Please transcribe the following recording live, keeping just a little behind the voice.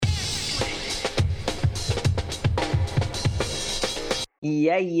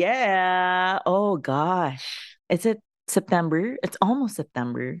Yeah. Oh gosh. Is it September? It's almost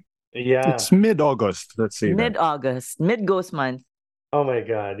September. Yeah. It's mid-August, let's say that. Mid-August. Mid-ghost month. Oh my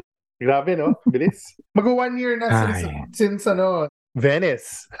God. Grabe, no? Bilis. Mag-1 year na Ay. since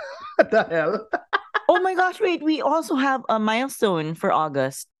Venice. What the hell? Oh my gosh, wait, we also have a milestone for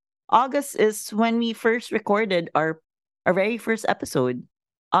August. August is when we first recorded our very first episode.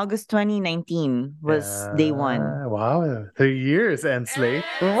 August 2019 was day one. Yeah. Wow. 3 years, Ensley.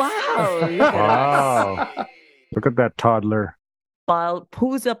 Wow, look at us. Wow. Look at that toddler.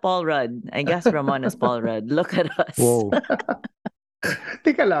 Who's a Paul Rudd? I guess Ramon is Paul Rudd. Look at us. Whoa.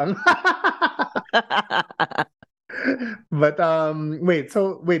 Tika lang. But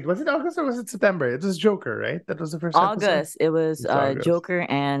wait, was it August or was it September? It was Joker, right? That was the first episode. August, it was It's August. Joker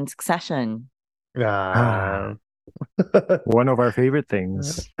and Succession. Ah. One of our favorite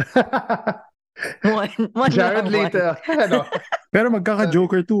things. One Jared lang one. Leto. Ano? Pero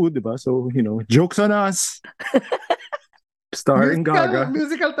magkaka-Joker too, di ba? So, jokes on us. Starring Gaga.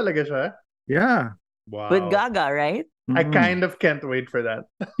 Musical talaga siya. Yeah. Wow. With Gaga, right? I Mm. kind of can't wait for that.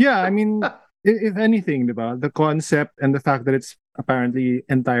 Yeah, I mean, if anything, di ba? The concept and the fact that it's apparently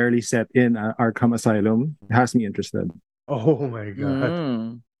entirely set in Arkham Asylum has me interested. Oh my God.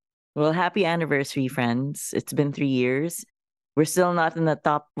 Mm. Well, happy anniversary, friends. It's been 3 years. We're still not in the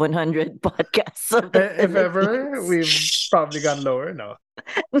top 100 podcasts of the If ever, Philippines. we've probably gone lower, no.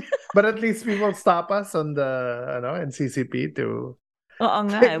 But at least people stop us on the in CCP to Oo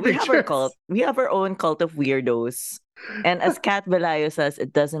nga, take we have our pictures. cult. We have our own cult of weirdos. And as Kat Velayo says,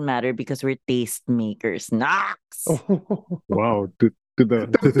 it doesn't matter because we're taste makers. Nox! Wow, to the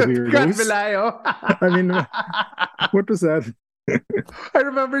Kat weirdos. Velayo. I mean, what was that? I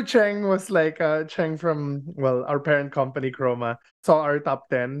remember Cheng was like, Cheng from, our parent company, Chroma, saw our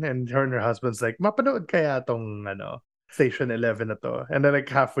top 10 and her husband's like, mapanood kaya tong, Station 11 na to. And then like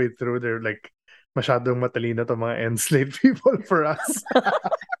halfway through, they're like, masyadong matalino to mga enslaved people for us.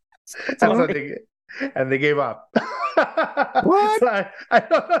 And they gave up. What? So I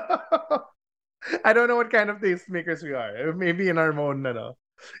don't know. I don't know what kind of tastemakers we are. Maybe in our own,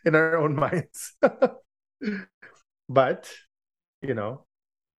 in our own minds. But,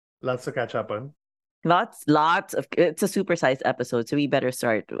 lots to catch up on. Lots of it's a supersized episode, so we better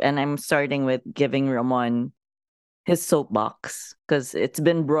start. And I'm starting with giving Ramon his soapbox because it's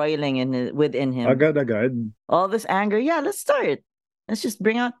been broiling within him. Agad-agad. All this anger. Yeah, let's start. Let's just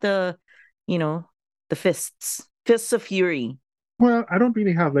bring out the fists of fury. Well, I don't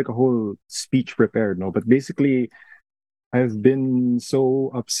really have like a whole speech prepared, no, but basically, I've been so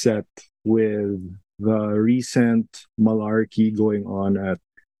upset with the recent malarkey going on at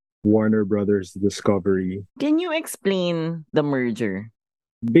Warner Brothers Discovery. Can you explain the merger?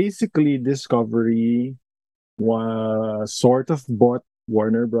 Basically, Discovery was sort of bought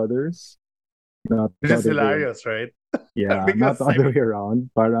Warner Brothers. Not Which the is other way. hilarious, right? Yeah, Because, not the other way around.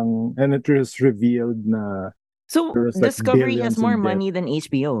 And it was revealed na So there was like Discovery has billions more in debt. money than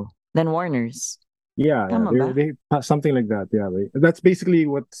HBO, than Warner's. Yeah, Tama ba? they something like that. Yeah, that's basically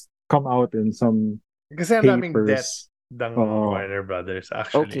what's come out in some kasi ang daming debt papers. ng Oo. Warner Brothers,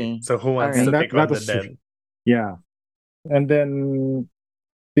 actually. Okay. So who wants Alright. to And take on the was debt? yeah, and then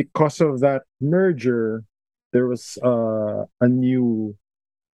because of that merger, there was a new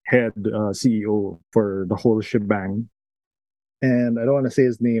head CEO for the whole shebang, and I don't want to say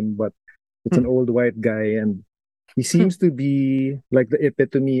his name, but it's an old white guy, and he seems to be like the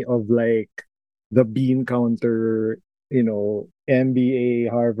epitome of like the bean counter, MBA,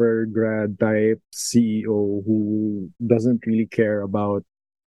 Harvard grad type CEO who doesn't really care about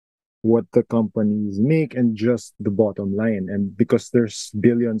what the companies make and just the bottom line. And because there's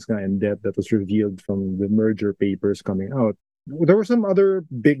billions nga in debt that was revealed from the merger papers coming out, there were some other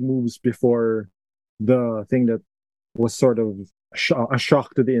big moves before the thing that was sort of a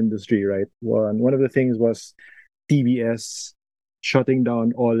shock to the industry, right? One of the things was TBS shutting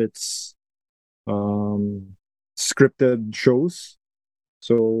down all its scripted shows.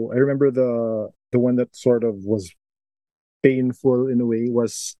 So I remember the one that sort of was painful in a way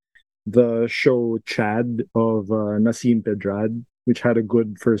was the show Chad of Nasim Pedrad, which had a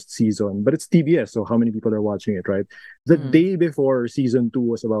good first season. But it's TBS, so how many people are watching it, right? The day before season 2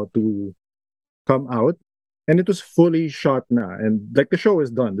 was about to come out, and it was fully shot na, and like the show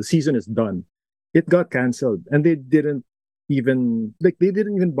is done, the season is done. It got canceled, and they didn't even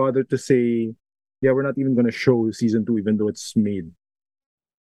bother to say, yeah, we're not even gonna show season 2 even though it's made.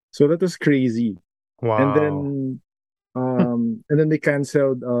 So that was crazy. Wow. And then they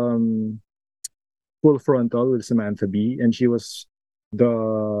canceled Full Frontal with Samantha Bee, and she was the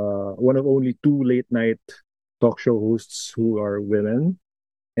one of only 2 late night talk show hosts who are women.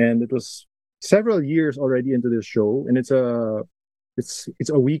 and it was several years already into this show, and it's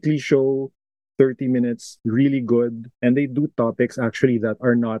a weekly show, 30 minutes, really good, and they do topics actually that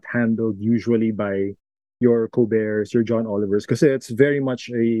are not handled usually by your Colberts, your John Olivers, because it's very much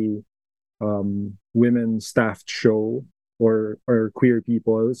a women staffed show or queer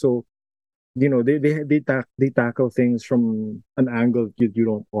people. So they tackle things from an angle you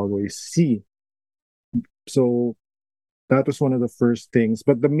don't always see. So that was one of the first things.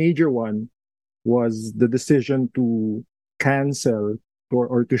 But the major one was the decision to cancel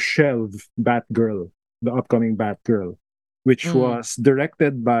or to shelve Batgirl, the upcoming Batgirl, which Mm. was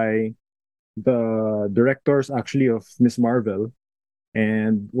directed by the directors actually of Miss Marvel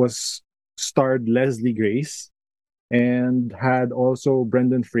and was starred Leslie Grace and had also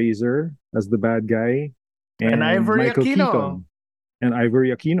Brendan Fraser as the bad guy And and Ivory Michael Aquino. Keaton and Ivory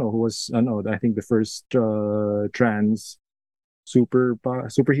Aquino, who was I think the first trans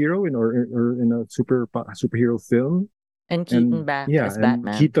superhero or in a superhero film. And Keaton And back yeah, as and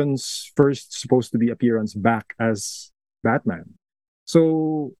Batman. Keaton's first supposed to be appearance back as Batman.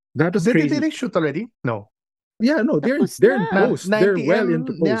 So that was Did crazy. they shoot already? No. Yeah, no, Tapos they're in na. post. They're well 90M,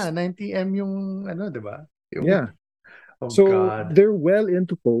 into yeah, post. 90M yung ano, 'di ba? Yeah. Oh So God. they're well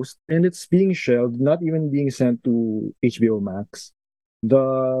into post and it's being shelved, not even being sent to HBO Max.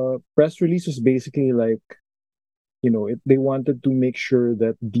 The press release was basically like, they wanted to make sure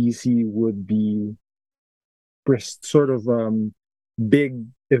that DC would be sort of big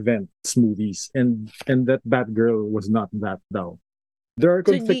events movies and that Batgirl was not that now. There are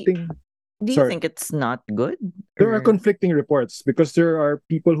So conflicting do you sorry. think it's not good? There are Or conflicting reports because there are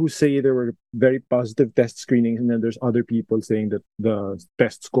people who say there were very positive test screenings, and then there's other people saying that the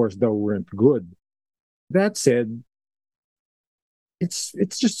test scores though weren't good. That said, it's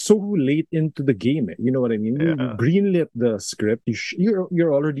just so late into the game. You know what I mean? You Yeah. greenlit the script.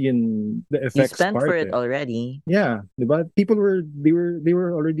 You're already in the you effects spent for part. it already? Yeah, but people were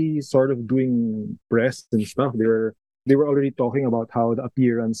already sort of doing press and stuff. They were already talking about how the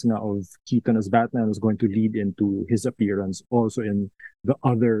appearance now of Keaton as Batman was going to lead into his appearance also in the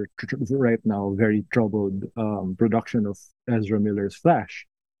other right now very troubled production of Ezra Miller's Flash,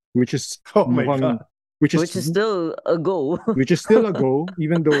 which is Oh my mukhang- God. which is Which is still a go. which is still a go,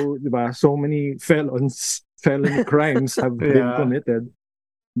 even though diba, so many felony crimes have been Yeah. committed.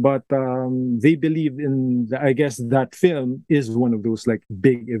 But they believe in I guess that film is one of those like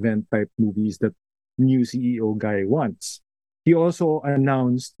big event type movies that new CEO guy wants. He also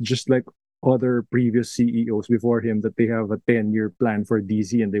announced, just like other previous CEOs before him, that they have a 10-year plan for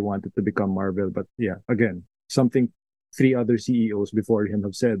DC and they want it to become Marvel. But yeah, again, something three other CEOs before him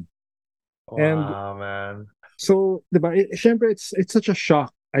have said. And Wow, man. so, diba, syempre, it's such a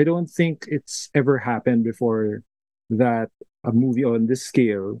shock. I don't think it's ever happened before that a movie on this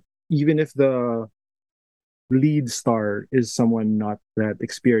scale, even if the lead star is someone not that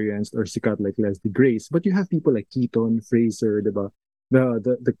experienced or sikat like Leslie Grace, but you have people like Keaton, Fraser, diba?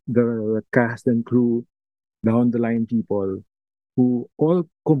 The cast and crew, down the line people who all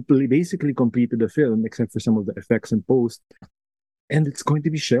basically completed the film except for some of the effects and post, and it's going to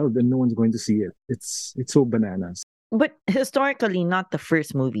be shelved and no one's going to see it. It's so bananas. But historically, not the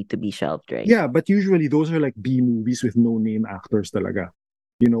first movie to be shelved, right? Yeah, but usually those are like B movies with no name actors talaga.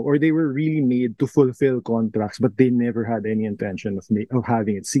 Or they were really made to fulfill contracts, but they never had any intention of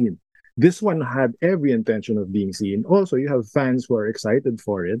having it seen. This one had every intention of being seen. Also, you have fans who are excited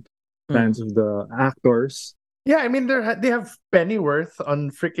for it, fans Mm. of the actors. Yeah, I mean they have Pennyworth on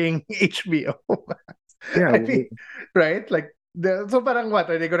freaking HBO. Yeah, I mean, right? Like so parang what?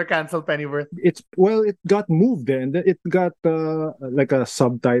 Are they gonna cancel Pennyworth? it got moved then. It got like a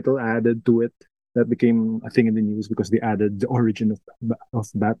subtitle added to it that became a thing in the news because they added the origin of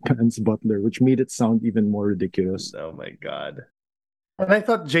Batman's butler, which made it sound even more ridiculous. Oh my God. And I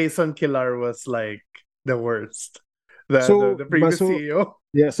thought Jason Killar was like the worst. The previous CEO.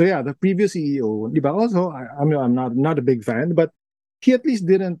 Yeah, the previous CEO, di ba? Also, I'm not a big fan, but he at least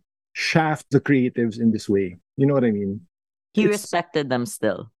didn't shaft the creatives in this way. You know what I mean? He It's respected them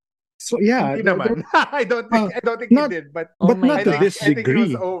still. so yeah, Hindi naman. I don't think he not did, but Oh but my not to this gosh. I think he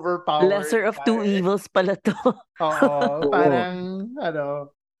was degree. overpowered Lesser of two by evils pala to. oo, Oo. parang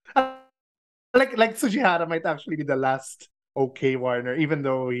ano, like Sujihara might actually be the last okay Warner, even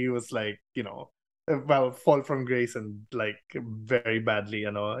though he was like, well, fall from grace and like very badly,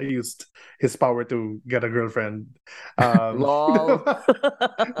 used his power to get a girlfriend. Lol.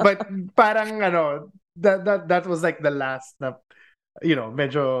 But parang that was like the last na,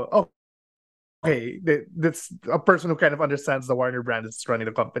 medyo okay, that's a person who kind of understands the Warner brand is running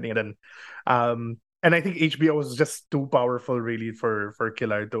the company, and then and I think HBO was just too powerful really for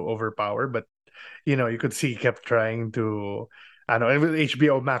Killar to overpower. But you could see he kept trying to. I know, and with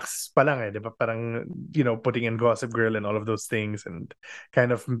HBO Max pa lang di ba? Parang, putting in Gossip Girl and all of those things and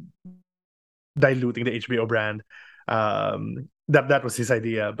kind of diluting the HBO brand. That was his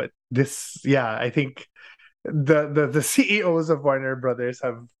idea. But I think the CEOs of Warner Brothers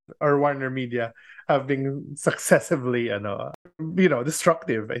or Warner Media have been successively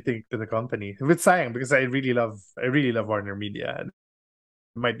destructive, I think, to the company. It's sayang because I really love Warner Media. And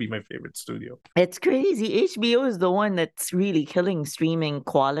it might be my favorite studio. It's crazy. HBO is the one that's really killing streaming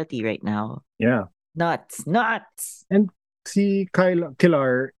quality right now. Yeah. Nuts. And si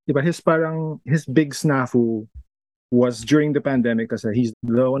Killar, diba, his big snafu was during the pandemic kasi he's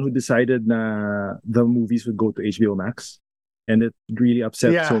the one who decided na the movies would go to HBO Max. And it really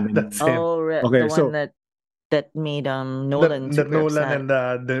upset so many. That's him. Okay, the one that made Nolan the super Nolan upset. and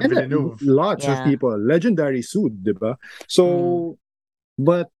the Villeneuve. Lots of people, legendary sued, diba? So,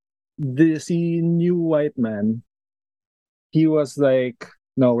 but the new white man, he was like,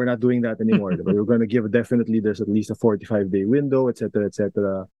 no, we're not doing that anymore. We're going to give definitely there's at least a 45-day window, etc.,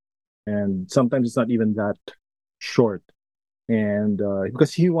 etc. And sometimes it's not even that short. And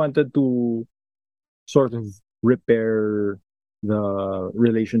because he wanted to sort of repair the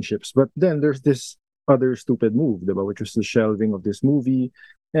relationships. But then there's this other stupid move, diba, which was the shelving of this movie.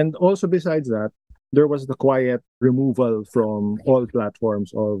 And also besides that, there was the quiet removal from all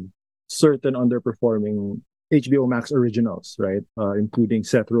platforms of certain underperforming HBO Max originals, right? Including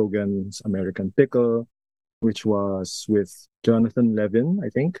Seth Rogen's American Pickle, which was with Jonathan Levin, I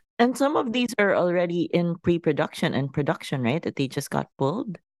think. And some of these are already in pre-production and production, right? That they just got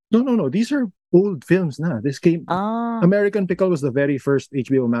pulled? No. These are old films na. This came... American Pickle was the very first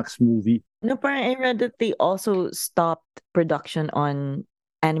HBO Max movie. No, but I read that they also stopped production on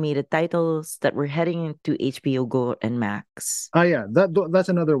animated titles that were heading into HBO Go and Max. Yeah, that's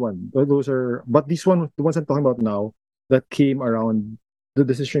another one. Those are, but the ones I'm talking about now, that came around. The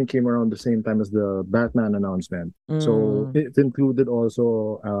decision came around the same time as the Batman announcement. So it included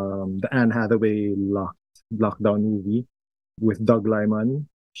also the Anne Hathaway lockdown movie with Doug Liman.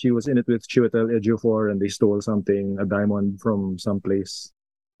 She was in it with Chiwetel Ejiofor, and they stole a diamond from someplace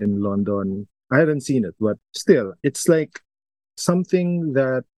in London. I haven't seen it, but still, it's like something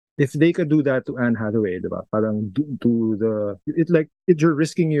that if they could do that to Anne Hathaway, diba? Parang you're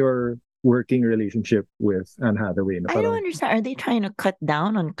risking your working relationship with Anne Hathaway. I don't understand. Are they trying to cut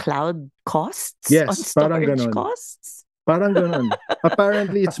down on cloud costs? Yes, on storage costs? Parang ganon.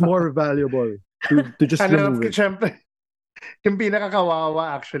 Apparently, it's more valuable to just remove it. Siyempre, yung pinakakawawa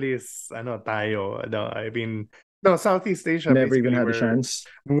actually is tayo. I mean, Southeast Asia never even had a chance.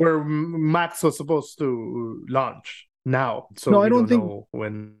 Where Max was supposed to launch now. So no, I don't think know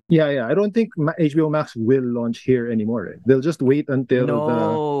when. Yeah. I don't think HBO Max will launch here anymore. They'll just wait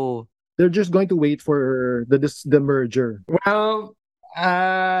until they're just going to wait for the merger. Well,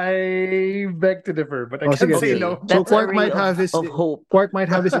 I beg to differ, but I can't say no. So Quark might have his hope. Quark might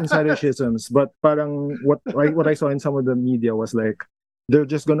have his insiderisms, but parang what I saw in some of the media was like they're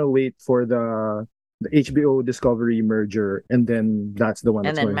just gonna wait for the HBO Discovery merger, and then that's the one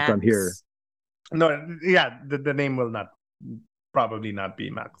that's going to come here. No, yeah, the name will probably not be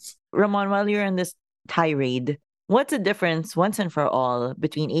Max. Ramon, while you're in this tirade, what's the difference once and for all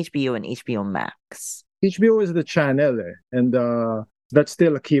between HBO and HBO Max? HBO is the channel, and that's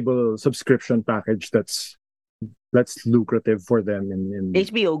still a cable subscription package that's lucrative for them. In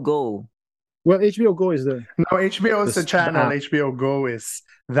HBO Go. Well, HBO Go is HBO is the channel. HBO Go is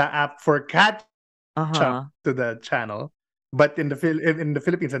the app for catch up to the channel. But in the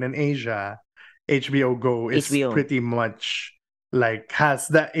Philippines and in Asia, HBO Go is pretty much like has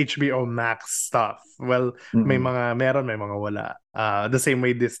the HBO Max stuff. Well, may mga meron, may mga wala. The same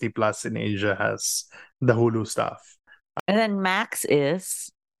way Disney Plus in Asia has the Hulu stuff. And then Max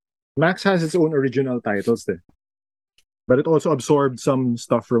has its own original titles there. But it also absorbed some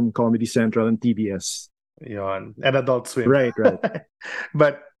stuff from Comedy Central and TBS. Yon. And Adult Swim. Right.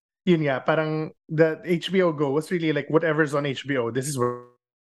 But yun nga, parang the HBO Go was really like whatever's on HBO, this is where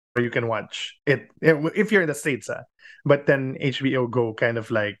you can watch it if you're in the States. But then HBO Go kind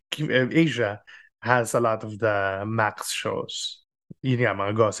of like Asia has a lot of the Max shows. Yun nga,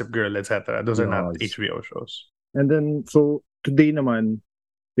 mga Gossip Girl, etc. Those are not HBO shows. And then, so today naman,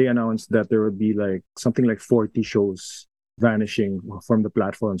 they announced that there would be like something like 40 shows vanishing from the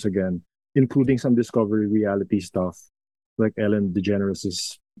platforms again, including some Discovery reality stuff, like Ellen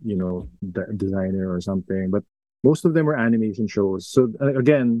DeGeneres' designer or something. But most of them were animation shows. So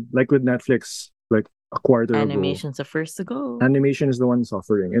again, like with Netflix, like a quarter ago. Animation's the first to go. Animation is the one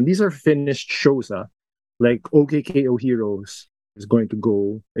suffering. And these are finished shows, like OKKO Heroes is going to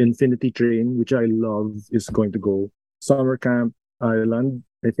go. Infinity Train, which I love, is going to go. Summer Camp Island,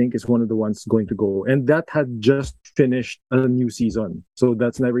 I think, is one of the ones going to go. And that had just finished a new season. So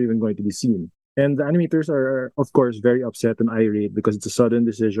that's never even going to be seen. And the animators are, of course, very upset and irate because it's a sudden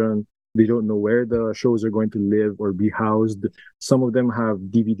decision. They don't know where the shows are going to live or be housed. Some of them have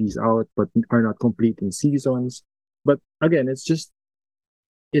DVDs out but are not complete in seasons. But again,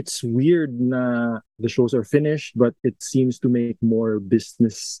 it's weird na the shows are finished, but it seems to make more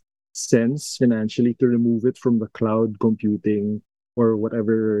business sense financially to remove it from the cloud computing or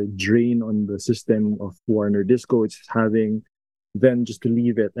whatever drain on the system of Warner Disco it's having, than just to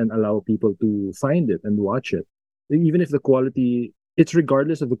leave it and allow people to find it and watch it. Even if the quality, it's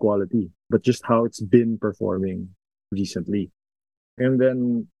regardless of the quality, but just how it's been performing recently. And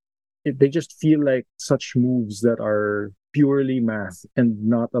then they just feel like such moves that are purely math and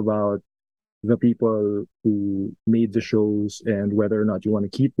not about the people who made the shows and whether or not you want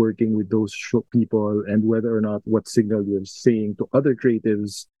to keep working with those people and whether or not what signal you're saying to other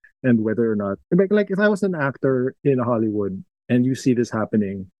creatives and whether or not like if I was an actor in Hollywood and you see this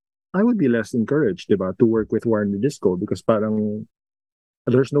happening, I would be less encouraged about to work with Warner Disco because parang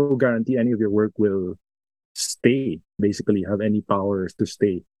there's no guarantee any of your work will stay, basically have any powers to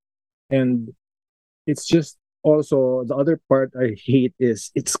stay. And it's just also the other part I hate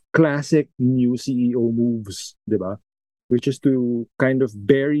is it's classic new CEO moves, diba? Which is to kind of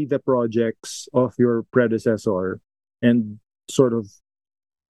bury the projects of your predecessor and sort of,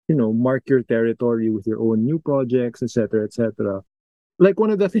 mark your territory with your own new projects, etc., etc. Like one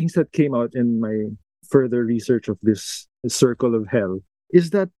of the things that came out in my further research of this circle of hell is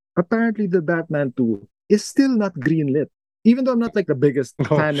that apparently the Batman 2 is still not greenlit. Even though I'm not like the biggest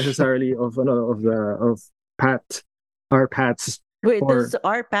fan necessarily of Pat, our Pat's. Wait, this is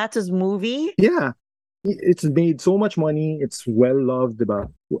our Pat's movie? Yeah. It's made so much money. It's well loved, diba?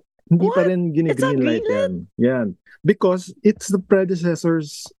 Hindi pa What? rin It's not gine-greenlight greenlit? yan. Yan. Because it's the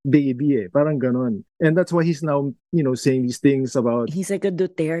predecessor's baby eh. Parang ganon. And that's why he's now, saying these things about... He's like a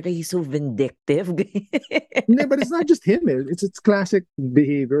Duterte. He's so vindictive. No, but it's not just him. It's classic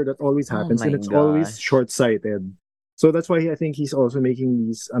behavior that always Oh happens, my and it's always gosh. short-sighted. So that's why I think he's also making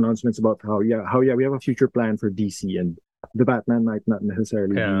these announcements about how we have a future plan for DC, and the Batman might not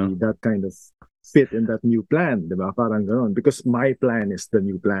necessarily be that kind of fit in that new plan, diba? Parang ganon. Because my plan is the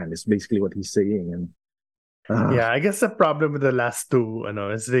new plan, is basically what he's saying. And yeah, I guess the problem with the last two,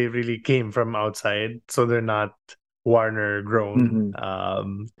 is they really came from outside, so they're not Warner grown.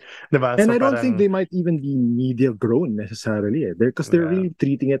 Diba? And So I don't think parang, they might even be media grown necessarily. Because they're yeah. really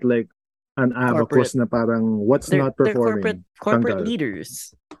treating it like an abacus Corporate. na parang what's not They're corporate performing. Tanggal.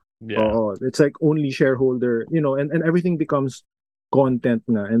 leaders. Yeah. Oh, it's like only shareholder, and everything becomes content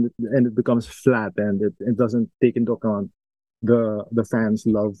na, and it becomes flat, and it doesn't take into account the fans'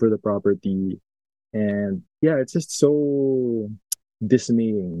 love for the property. And yeah, it's just so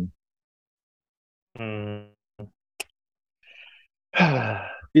dismaying. Mm.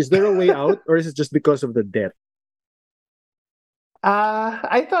 Is there a way out, or is it just because of the debt?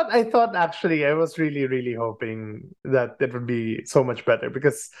 I thought actually I was really, really hoping that it would be so much better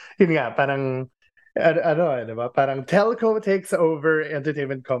because yun nga, parang diba? Parang telco takes over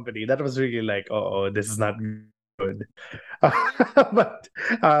entertainment company. That was really like, oh, this is not good.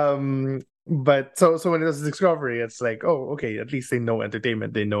 but so when it was Discovery, it's like, oh, okay, at least they know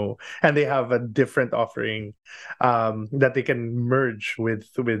entertainment, they know, and they have a different offering that they can merge with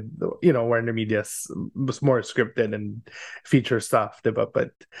Warner Media's more scripted and feature stuff, diba?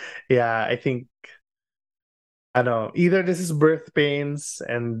 But yeah, I think I don't know, either this is birth pains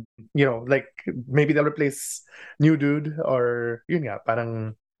and like maybe they'll replace new dude, or yun nga,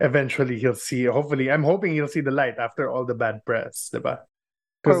 parang eventually he'll see, hopefully I'm hoping he'll see the light after all the bad press, diba?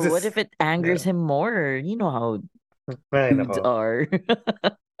 Or what if it angers him more? You know how Ay, dudes nako. are.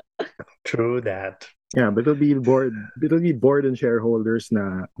 True that. Yeah, but it'll be board and shareholders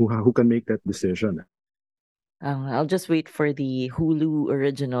na who can make that decision. I'll just wait for the Hulu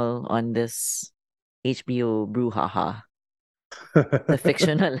original on this HBO brouhaha, the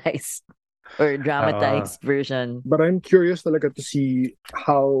fictionalized or dramatized version. But I'm curious talaga to see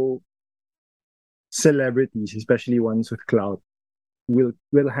how celebrities, especially ones with clout, will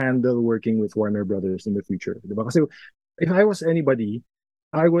handle working with Warner Brothers in the future. Diba? Kasi if I was anybody,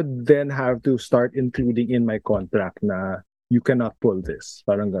 I would then have to start including in my contract na you cannot pull this.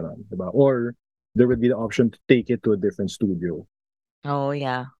 Parang ganon. Diba? Or there would be the option to take it to a different studio. Oh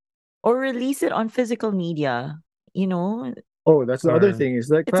yeah. Or release it on physical media. Oh, that's the other Or thing is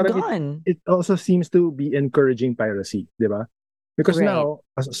like It's parang gone. it also seems to be encouraging piracy, di ba? Because Right. now,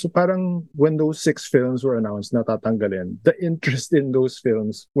 so parang when those 6 films were announced, natatanggalin, the interest in those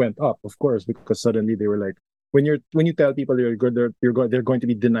films went up, of course, because suddenly they were like, when you tell people they're going to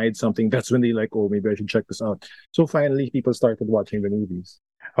be denied something, that's when they like, oh, maybe I should check this out. So finally, people started watching the movies.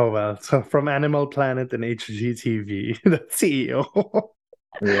 oh well, so from Animal Planet and HGTV, the CEO.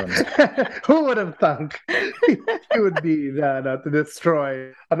 Ayun. Who would have thunk he would be that to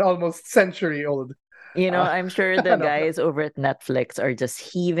destroy an almost century old I'm sure the ano, guys over at Netflix are just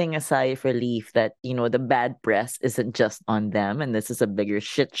heaving a sigh of relief that, the bad press isn't just on them and this is a bigger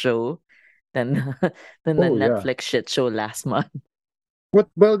shit show than than the Oh yeah. Netflix shit show last month. What?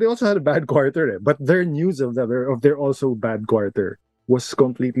 Well, they also had a bad quarter, but their news of their also bad quarter was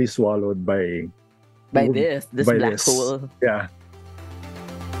completely swallowed By this by black this. hole. Yeah.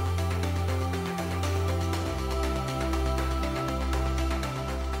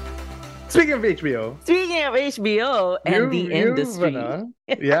 Speaking of HBO, Speaking of HBO and the you've industry.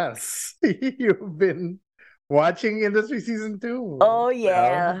 yes, you've been watching Industry Season 2. Oh Well,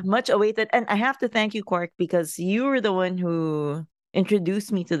 yeah, much awaited. And I have to thank you, Quark, because you were the one who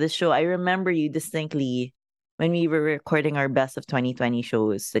introduced me to the show. I remember you distinctly when we were recording our best of 2020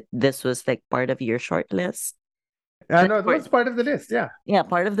 shows. That this was like part of your short list. Like no, it was part of the list, yeah. yeah,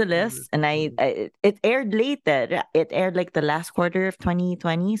 part of the list. And it aired late then. It aired like the last quarter of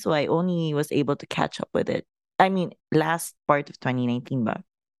 2020, so I only was able to catch up with it. I mean, last part of 2019 ba?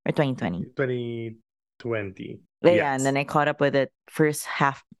 Or 2020. 2020. But yeah, and Yes. then I caught up with it first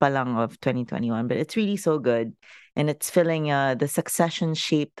half pa lang of 2021. But it's really so good. And it's filling the succession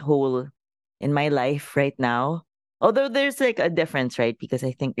shaped hole in my life right now. Although there's like a difference, right? Because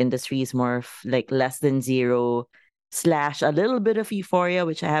I think industry is more of like less than zero slash a little bit of euphoria,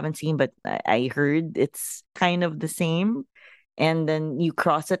 which I haven't seen, but I heard it's kind of the same. And then you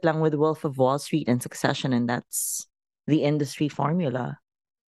cross it lang with Wolf of Wall Street and Succession, and that's the industry formula.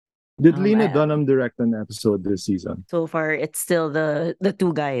 Did Lena I, Dunham direct an episode this season? so far, it's still the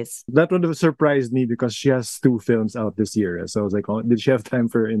two guys. That would have surprised me because she has 2 films out this year. So I was like, oh, did she have time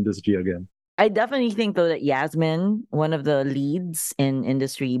for industry again? I definitely think though that Yasmin, one of the leads in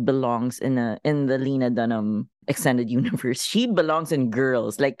industry, belongs in the Lena Dunham extended universe. She belongs in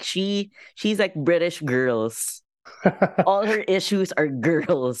Girls. Like she's like British Girls. All her issues are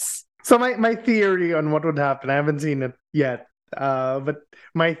girls. So my theory on what would happen, I haven't seen it yet. But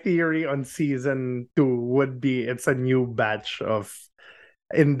my theory on season 2 would be it's a new batch of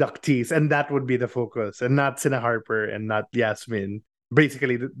inductees, and that would be the focus, and not Sina Harper and not Yasmin.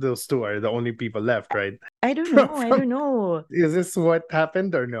 Basically, those two are the only people left, right? I don't know. From, I from don't know. is this what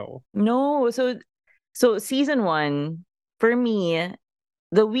happened or no? No. So season 1 for me,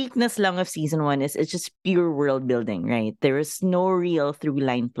 the weakness lang of season 1 is it's just pure world building, right? There is no real through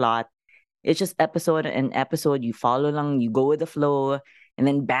line plot. It's just episode and episode. You follow along, you go with the flow, and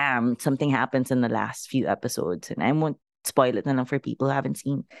then bam, something happens in the last few episodes. And I won't spoil it na lang for people who haven't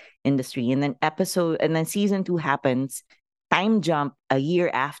seen industry. And then season 2 happens, time jump a year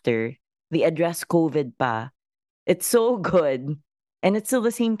after, they address COVID pa. It's so good. And it's still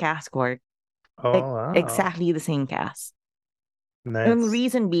the same cast, Quark. Like Oh wow, exactly the same cast. And the nice.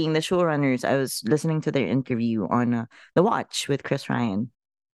 reason being the showrunners, I was listening to their interview on The Watch with Chris Ryan.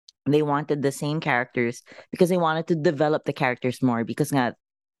 They wanted the same characters because they wanted to develop the characters more because nga,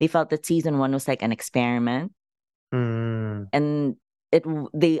 they felt that season 1 was like an experiment Mm. and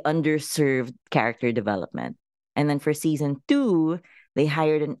they underserved character development. And then for season 2, they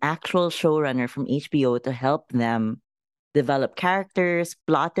hired an actual showrunner from HBO to help them develop characters,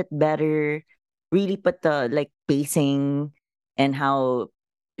 plot it better, really put the like pacing and how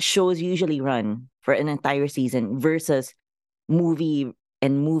shows usually run for an entire season versus movie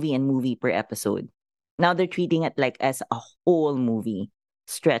movie per episode. Now they're treating it like as a whole movie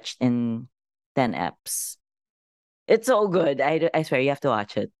stretched in 10 eps. It's so good. I swear you have to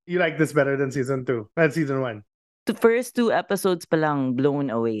watch it. You like this better than season 2 and season 1? The first 2 episodes pa lang blown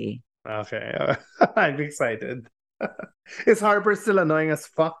away. Okay, I'm excited. Is Harper still annoying as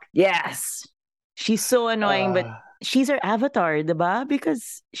fuck? Yes. She's so annoying, but Uh, she's her avatar, diba?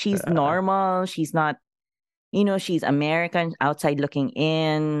 Because she's uh, normal. She's not, she's American, outside looking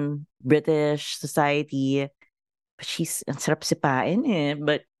in, British society. But she's, ang sarap sipain eh.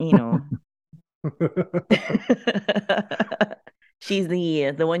 But, she's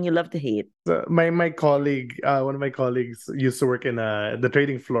the one you love to hate. So my colleague, one of my colleagues used to work in the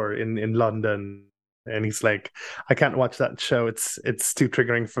trading floor in London. And he's like, I can't watch that show. It's too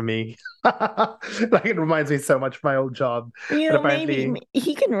triggering for me. Like it reminds me so much of my old job. You And know, maybe apparently,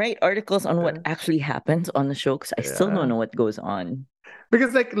 he can write articles on what yeah, actually happens on the show because I still don't yeah. know what goes on.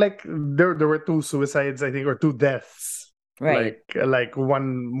 Because like there were two suicides, I think, or two deaths. Right. Like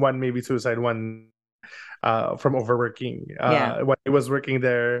one maybe suicide, one from overworking Yeah. when he was working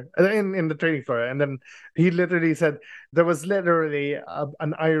there in the training floor. And then he literally said there was literally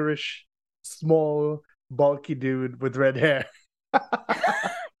an Irish small bulky dude with red hair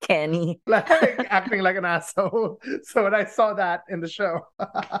Kenny. like acting like an asshole. So when I saw that in the show,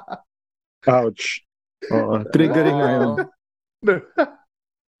 Ouch. Triggering nga yun. Lol.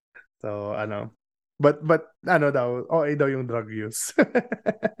 so ano, but ano daw, okay daw yung drug use.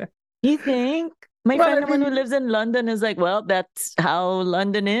 You think? My Well, friend I naman who mean, lives in London is like, well, that's how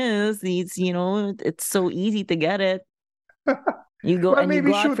London is. These, it's so easy to get it. You go well, and you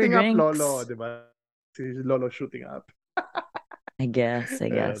maybe go out for shooting up Lolo, drinks. diba? Si Lolo shooting up. I guess.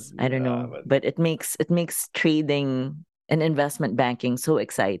 I don't know. But But it makes trading and investment banking so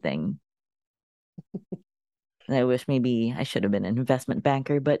exciting. And I wish maybe I should have been an investment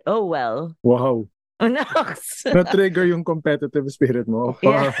banker, but oh well. Wow. Oh no. Na-trigger yung competitive spirit mo.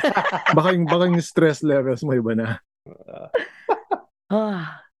 Yeah. Baka yung stress levels mo iba na.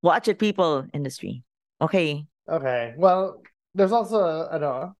 Watch it, people. Industry. Okay. okay. Well, there's also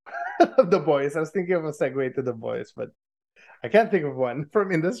ano, the boys. I was thinking of a segue to the boys, but I can't think of one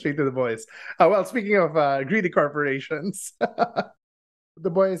from industry to the boys. Well, speaking of greedy corporations, the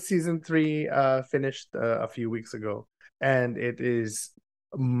boys season 3 finished a few weeks ago, and it is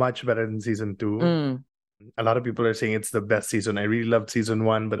much better than season 2. Mm. A lot of people are saying it's the best season. I really loved season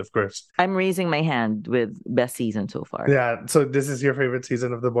 1, but of course, I'm raising my hand with best season so far. yeah. So this is your favorite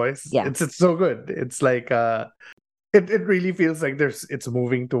season of the boys? Yeah. It's so good. It's like it really feels like it's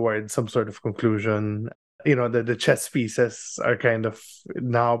moving towards some sort of conclusion. The chess pieces are kind of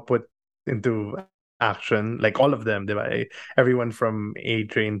now put into action, like all of them, diba? Everyone from A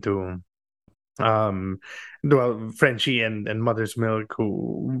Train to Frenchie and Mother's Milk,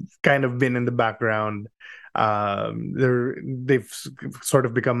 who kind of been in the background. They've sort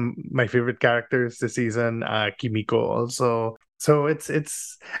of become my favorite characters this season. Kimiko also. So it's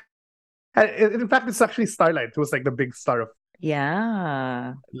in fact, it's actually Starlight who was like the big star of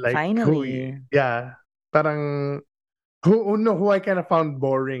Yeah. like Finally. parang who I kind of found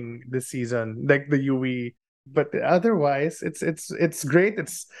boring this season, like the Yui. But otherwise, it's great.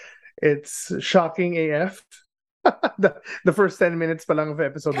 It's shocking AF. The first 10 minutes pa lang of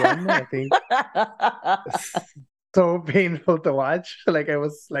episode 1, I think. So painful to watch. Like I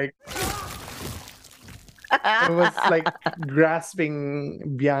was like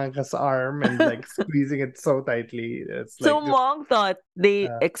grasping Bianca's arm and like squeezing it so tightly. It's So like Mong thought they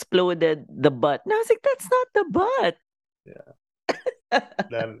exploded the butt. And I was like, that's not the butt.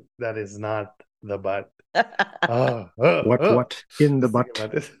 that is not the butt. What in the Just butt? thinking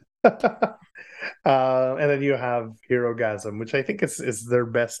about this. And then you have Hero Gasm, which I think is their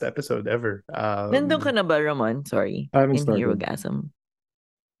best episode ever. Nandun ka na ba, Ramon? Sorry. I haven't In started. Herogasm.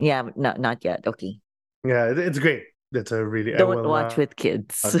 Yeah, not yet. Okay. Yeah, it's great. It's a really Don't watch with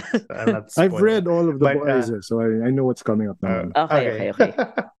kids. I've read all of the But, boys, so I know what's coming up now. Okay.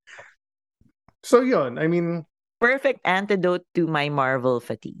 So yun, I mean, Perfect antidote to my Marvel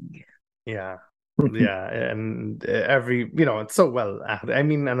fatigue. yeah. Yeah, and every it's so well acted. I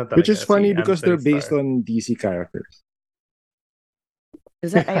mean, ano Which talaga, is funny si because they're Anthony based Starr. on DC characters.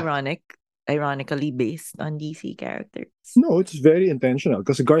 Is that ironic? Ironically based on DC characters? No, it's very intentional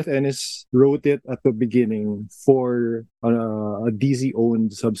because Garth Ennis wrote it at the beginning for a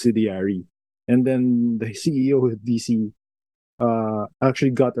DC-owned subsidiary, and then the CEO of DC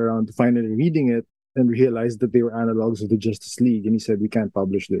actually got around to finally reading it and realized that they were analogs of the Justice League, and he said, "We can't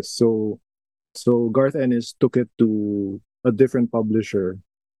publish this." So Garth Ennis took it to a different publisher,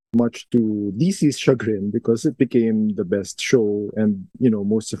 much to DC's chagrin, because it became the best show and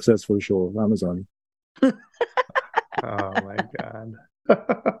most successful show of Amazon. Oh my god.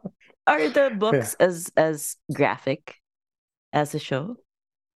 Are the books as graphic as the show?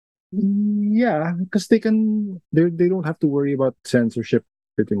 Yeah, because they don't have to worry about censorship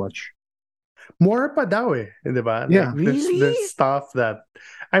pretty much. More pa daw diba? Yeah. Like, Really? there's stuff that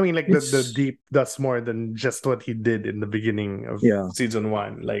like the It's- deep does more than just what he did in the beginning of season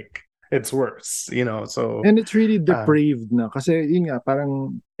 1. Like it's worse, so And it's really depraved na kasi yun nga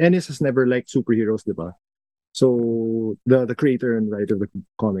parang Ennis has never liked superheroes, diba? So the creator and writer of the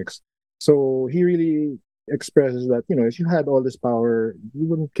comics. So he really expresses that, if you had all this power, you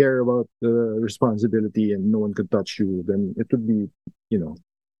wouldn't care about the responsibility and no one could touch you, then it would be,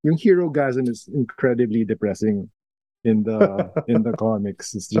 yung hero-gasm is incredibly depressing in the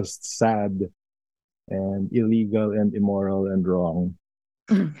comics. It's just sad and illegal and immoral and wrong.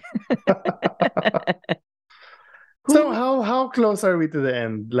 So Who? how close are we to the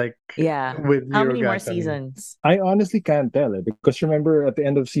end? Like Yeah. with How many more Hirogasm? seasons? I honestly can't tell because remember at the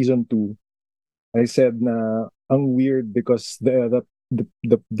end of season 2, I said na ang weird because the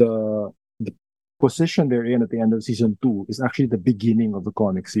position they're in at the end of season 2 is actually the beginning of the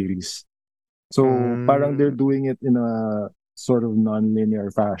comic series. So parang they're Mm. doing it in a sort of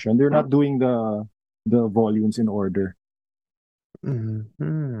non-linear fashion. They're not doing the volumes in order. I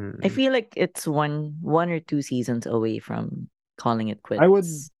Mhm. feel like it's one or two seasons away from calling it quits.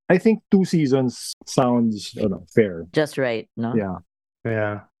 I think 2 seasons sounds fair. Just right, no? Yeah.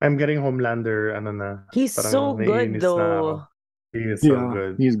 Yeah. I'm getting Homelander, ano na. He's so Parang good naiinis na ako. though. He is so Yeah,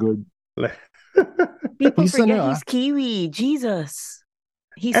 good. he's good. Like, People He's forget he's Kiwi. Jesus.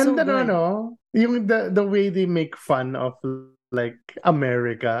 He's and so good. yung the way they make fun of like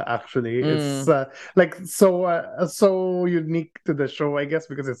America actually is like so unique to the show, I guess,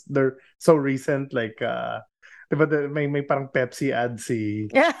 because they're so recent. Like diba may parang Pepsi ad si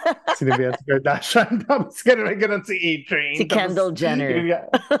Bianca Kardashian tapos ganun si Si A-Train tapos Kendall Jenner. yun nga.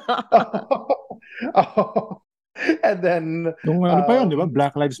 Oh. And then Nung ano pa yun, di ba?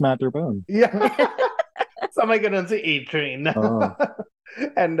 Black Lives Matter pa yun. yeah. Somebody ganun si A-Train. Oo.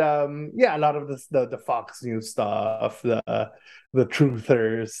 And yeah, a lot of the Fox News stuff, the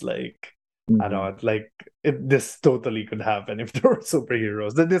truthers, like I don't know, like this totally could happen if there were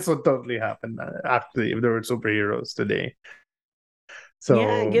superheroes. That this would totally happen actually if there were superheroes today.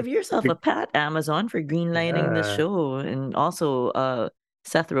 Yeah, So give yourself a pat, Amazon, for greenlighting the yeah, show, and also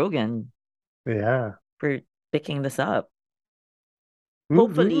Seth Rogen yeah. for picking this up.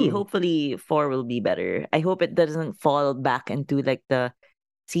 Woohoo. Hopefully 4 will be better. I hope it doesn't fall back into like the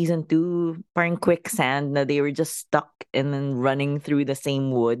season 2 parang quicksand na they were just stuck and then running through the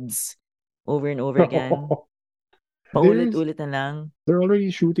same woods over and over again. Paulit-ulit na lang. They're already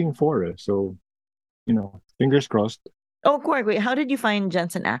shooting 4, so fingers crossed. Oh, Quark, wait, how did you find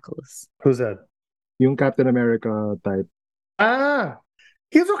Jensen Ackles? Who's that? Yung Captain America type.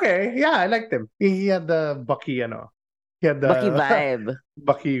 He's okay. Yeah, I liked him. He had the Bucky, he had the Bucky vibe.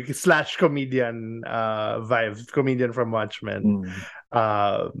 Bucky / comedian vibe, comedian from Watchmen.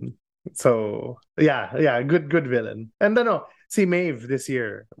 So yeah, good villain. And see Maeve this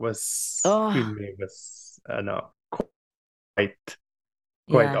year was Queen Maeve was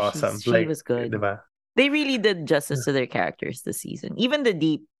quite awesome. She Like, was good. diba? They really did justice to their characters this season. Even the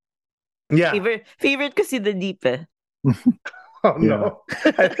Deep. Yeah. Favorite ko si the Deep eh. Oh no.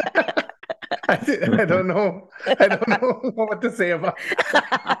 I don't know. I don't know what to say about it.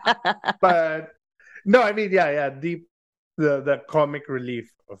 But no, I mean, yeah, Deep, the comic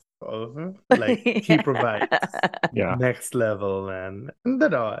relief of like he provides. Yeah. Next level, man.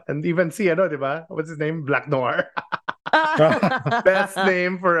 And even see, diba? What's his name? Black Noir. Best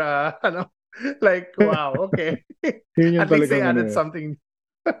name for like wow, okay. At least they added something.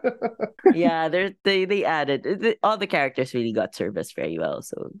 Yeah, they added all the characters really got serviced very well.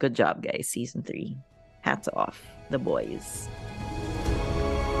 So good job, guys. Season 3, hats off, the boys.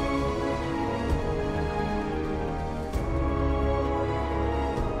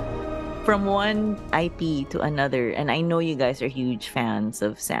 From one IP to another, and I know you guys are huge fans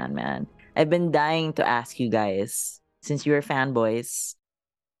of Sandman. I've been dying to ask you guys, since you're fanboys,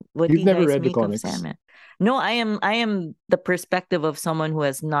 what You've do you never guys read the make of comics? Sandman? No, I am the perspective of someone who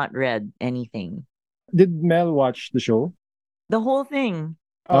has not read anything. Did Mel watch the show? The whole thing.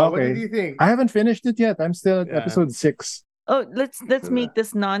 Oh, okay. What did you think? I haven't finished it yet. I'm still at episode 6. Oh, let's make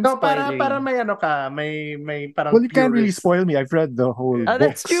this non-spoilery. No, para may may parang well, you can't really spoil me. I've read the whole Oh,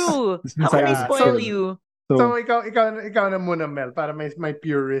 that's true. How can I spoil you? So ikaw na muna, Mel, para may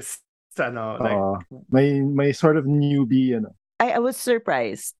purist like may sort of newbie, I was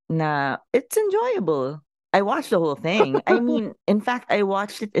surprised na it's enjoyable. I watched the whole thing. I mean, in fact, I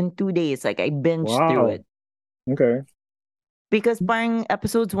watched it in 2 days. Like I binged through it. Okay. Because parang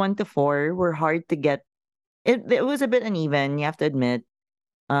episodes 1 to 4 were hard to get. It was a bit uneven, you have to admit.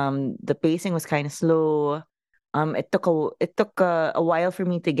 The pacing was kind of slow. It took a while for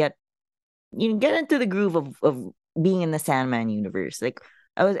me to get into the groove of being in the Sandman universe. Like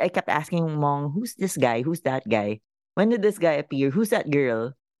I kept asking Mong, who's this guy? Who's that guy? When did this guy appear? Who's that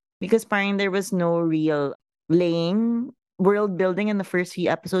girl? Because parang there was no real laying world building in the first few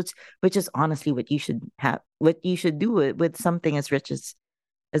episodes, which is honestly what you should do with something as rich as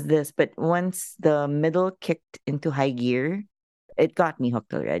this. But once the middle kicked into high gear, it got me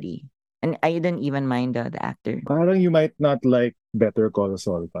hooked already. And I didn't even mind the actor. Parang you might not like Better Call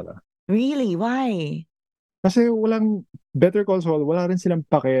Saul pala. Really? Why? Kasi walang Better Call Saul, wala rin silang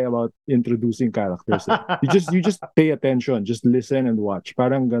pake about introducing characters eh. You just pay attention, just listen and watch.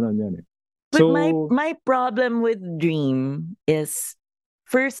 Parang ganon yan eh. But my So, my problem with Dream is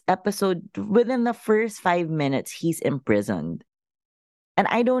first episode within the first 5 minutes he's imprisoned. And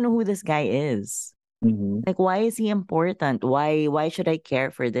I don't know who this guy is. mhm. Like why is he important? Why should I care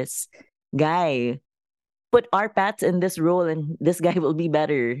for this guy? Put our Pats in this role and this guy will be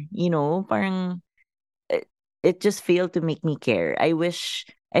better. Parang it, it just failed to make me care. I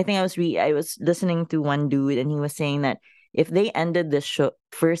think I was listening to one dude and he was saying that if they ended the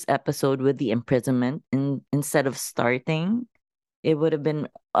first episode with the imprisonment instead of starting, it would have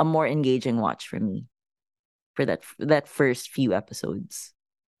been a more engaging watch for me for that first few episodes.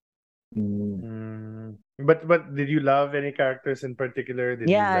 But did you love any characters in particular? Did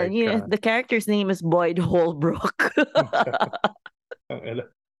you Yeah, like the character's name is Boyd Holbrook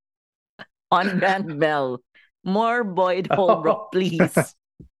on Grant Bell. More Boyd Holbrook, please.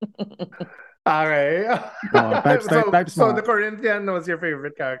 Okay. So the type smart. Corinthian was your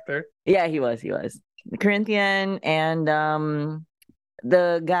favorite character? Yeah, he was. The Corinthian and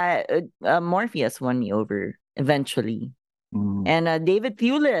the guy Morpheus won me over eventually. Mm, And David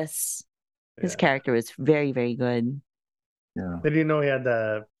Thewlis, his Yeah. character was very, very good. yeah. Did you know he had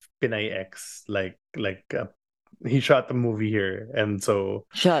a Pinay ex? He shot a movie here, and so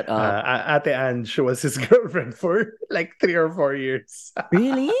Shut up. Ate Ange was his girlfriend for like 3 or 4 years.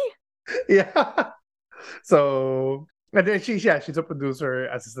 Really? Yeah. So and then she's a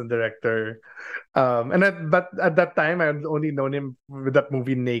producer, assistant director. But at that time I had only known him with that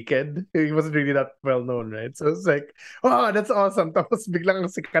movie Naked. He wasn't really that well known, right? So it's like, oh, that's awesome. Tapos biglang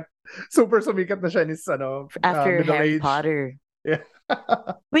sikat, super sumikat na siya in his After middle Harry age. Potter. Yeah.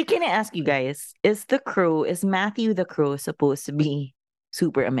 Wait, can I ask you guys, is Matthew the Crow supposed to be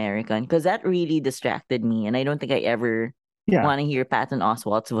super American? Because that really distracted me, and I don't think I ever Yeah. want to hear Patton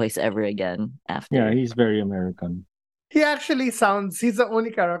Oswalt's voice ever again after. Yeah, he's very American. He actually he's the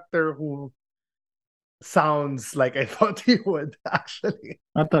only character who sounds like I thought he would, actually.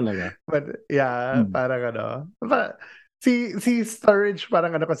 Talaga. But yeah, parang But si Sturridge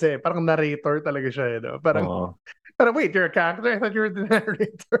parang parang narrator talaga siya, Parang wait, you're a character? I thought you were the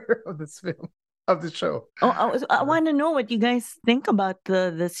narrator of this film, of the show. Oh, I want to know what you guys think about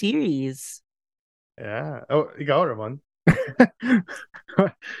the series. Yeah. Oh, ikaw, Ramon.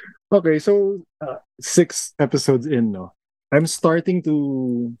 Okay, so 6 episodes in, no, I'm starting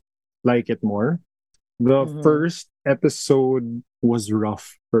to like it more. The first episode was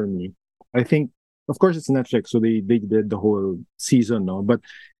rough for me. I think, of course, it's Netflix, so they did the whole season, no, but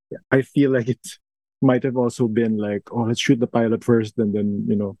I feel like it might have also been like, oh, let's shoot the pilot first, and then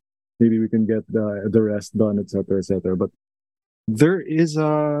maybe we can get the rest done, etc., etc. But there is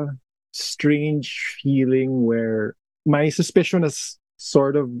a strange feeling where my suspicion is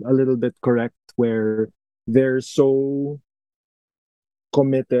sort of a little bit correct, where they're so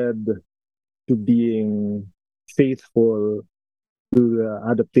committed to being faithful to the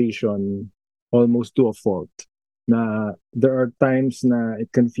adaptation almost to a fault. Na there are times na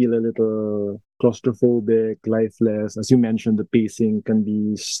it can feel a little claustrophobic, lifeless. As you mentioned, the pacing can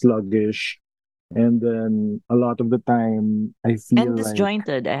be sluggish. And then a lot of the time I feel And like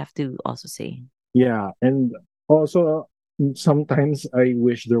disjointed, I have to also say. yeah, and also sometimes I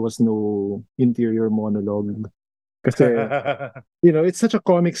wish there was no interior monologue. Kasi it's such a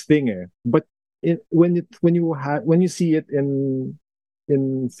comics thing eh. But when you see it in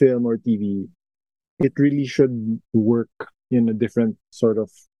film or TV, it really should work in a different sort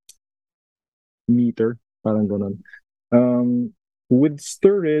of meter, parang ganon. With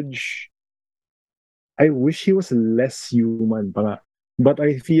Sturridge, I wish he was less human pa nga. But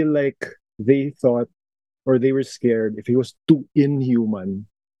I feel like they thought or they were scared if he was too inhuman,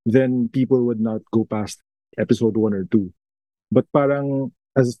 then people would not go past episode 1 or 2. But parang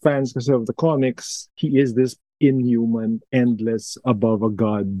as fans kasi of the comics, he is this inhuman, endless, above a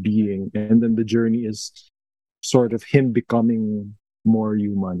god being. And then the journey is sort of him becoming more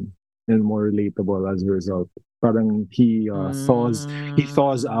human and more relatable as a result. Parang he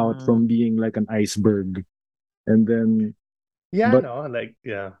thaws out from being like an iceberg. And then Yeah, but no, like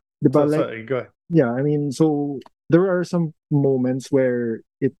yeah. diba, So like sorry, go ahead. yeah, I mean, so there are some moments where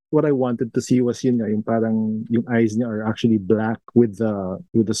what I wanted to see was yun nga, yung parang yung eyes niya are actually black with the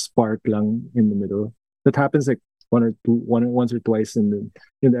spark lang in the middle. That happens like once or twice in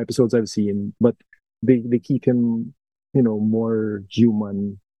the episodes I've seen, but they keep him, more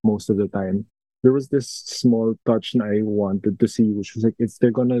human most of the time. There was this small touch I wanted to see, which was like if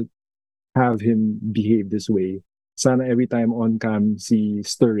they're gonna have him behave this way, sana every time on cam see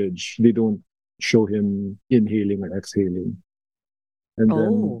Sturridge, they don't show him inhaling or exhaling. And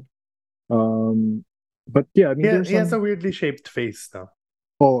then, Oh. um, but yeah, I mean, Yeah, there's he has a some. weirdly shaped face now.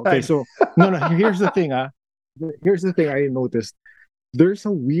 Oh, okay. Ay. So no, here's the thing. Here's the thing I noticed. There's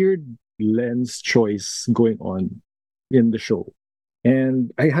a weird lens choice going on in the show. And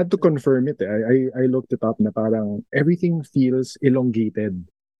I had to confirm it. I looked it up na parang everything feels elongated.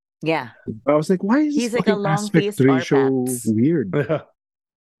 Yeah. I was like, why is this He's like a fucking aspect long-faced ratio Arpats. weird? Yeah.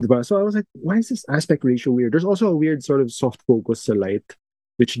 Diba? So I was like, why is this aspect ratio weird? There's also a weird sort of soft focus sa light,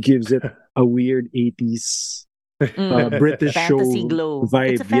 which gives it a weird 80s Mm. British Fantasy show glow. It's a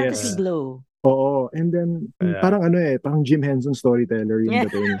vibe. fantasy Yes. Yeah. glow. Oo. And then, Yeah. parang ano parang Jim Henson storyteller yung Yeah.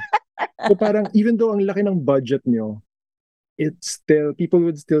 dating. So parang, even though ang laki ng budget nyo, it's still, people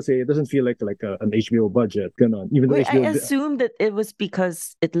would still say it doesn't feel like an HBO budget. Ganon. Even though Wait, I HBO, assumed that it was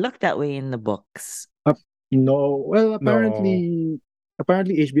because it looked that way in the books. no, well, No.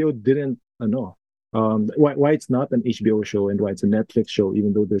 apparently HBO didn't, why it's not an HBO show and why it's a Netflix show,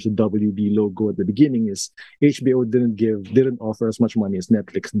 even though there's a WB logo at the beginning, is HBO didn't offer as much money as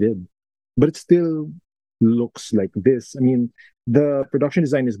Netflix did. But it still looks like this. I mean, the production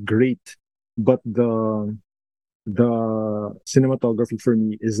design is great, but the cinematography for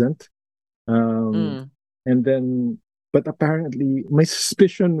me isn't. Um, Mm. and then, but apparently, my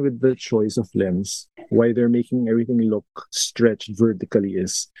suspicion with the choice of lens, why they're making everything look stretched vertically,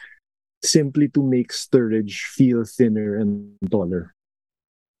 is simply to make Sturridge feel thinner and taller.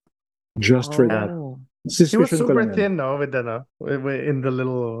 Just for that. Oh. He was Suspicion ko super lang yan. thin, no, with in the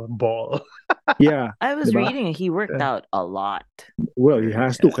little ball. Yeah. I was Diba? reading he worked Yeah. out a lot. Well, he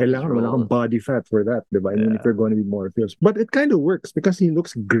has to. His Kailangan wala kang role. body fat for that, diba? I mean, if Yeah. you're going to be more fierce. But it kind of works because he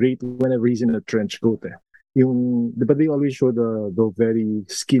looks great whenever he's in a trench coat. But they always show the very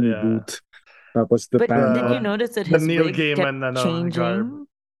skinny Yeah. boot. Tapos the But tank did you top. notice that The his Neil wig kept Gaiman garb. changing?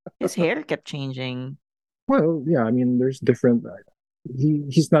 His hair kept changing. Well, yeah, I mean, there's different.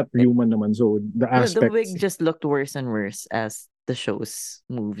 He's not human naman, so the You know, the aspects. wig just looked worse and worse as the shows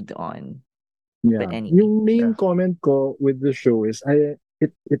moved on. Yeah. But anyway. Yung main Yeah. comment ko with the show is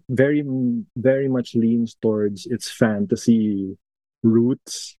it very much leans towards its fantasy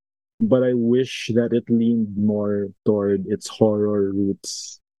roots, but I wish that it leaned more toward its horror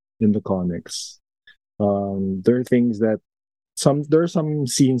roots in the comics. There are things that there are some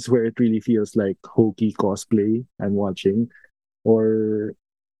scenes where it really feels like hokey cosplay I'm watching, or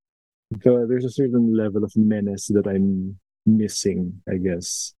there's a certain level of menace that I'm missing, I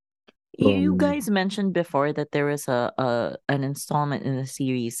guess. You From guys mentioned before that there was an installment in the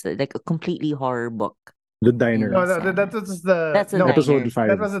series, like a completely horror book. the diner. No, in that Sandman. was the That's a no, Episode diner. 5.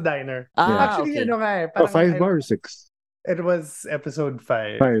 that was a diner. Yeah. Actually, Okay. ano nga eh, Oh, parang 5 ba or 6? it was episode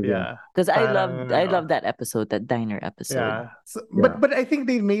 5. 5, yeah. Yeah. Because I Parang, loved that episode, that diner episode. Yeah. So, Yeah. but I think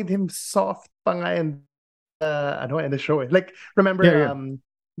they made him soft pa nga in in the show. Like remember Yeah.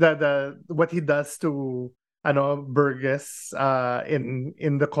 the what he does to Burgess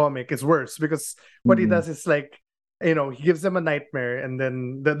in the comic is worse because what he Mhm. does is like he gives them a nightmare and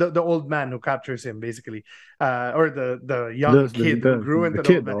then the old man who captures him basically or the young kid who grew into the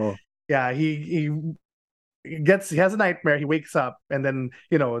kid, old man. oh. Yeah, he has a nightmare, he wakes up and then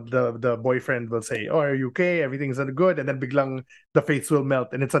the boyfriend will say, oh, are you okay, everything's good, and then biglang the face will melt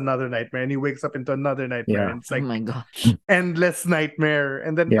and it's another nightmare and he wakes up into another nightmare. Yeah. And it's Oh like my gosh. endless nightmare,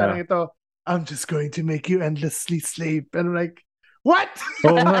 and then Yeah. parang ito, I'm just going to make you endlessly sleep, and I'm like, what?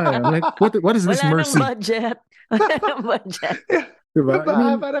 Oh nga, I'm like, what is this Wala mercy? nang budget. Wala nang budget. Yeah. Diba? Diba? I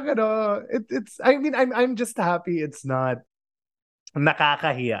mean, Parang I mean, I'm just happy it's not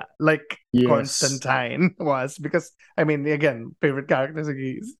nakakahiya like Yes. Constantine was, because I mean, again, favorite characters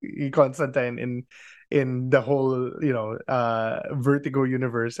Constantine in the whole Vertigo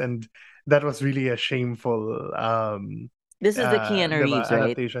universe, and that was really a shameful This is the Keanu diba, Reeves, right?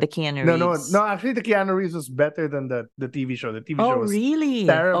 adaptation. The Keanu No, Reeves. actually the Keanu Reeves was better than the TV show. The TV show Oh, was really?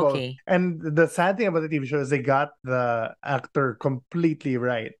 terrible. Okay. And the sad thing about the TV show is they got the actor completely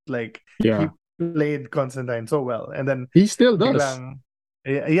right. Like Yeah. he played Constantine so well, and then He still does. biglang,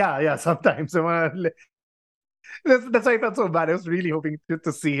 yeah, sometimes. That's why I felt so bad. I was really hoping to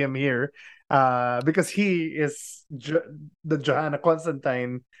see him here, because he is the Johanna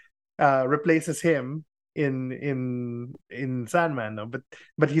Constantine replaces him in Sandman, no?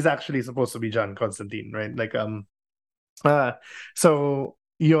 But he's actually supposed to be John Constantine, right? Like so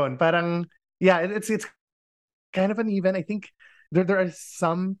yun, parang yeah, it's kind of uneven. I think there are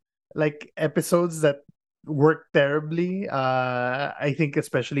some like episodes that work terribly. I think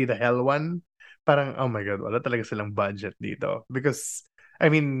especially the Hell one. Parang oh my god, wala talaga silang budget dito, because I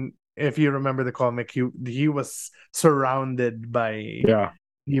mean if you remember the comic, he was surrounded by Yeah.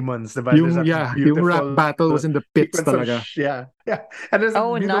 demons. Diba? There's that Yung rap beautiful battle was in the pits sequence of talaga. yeah, and there's a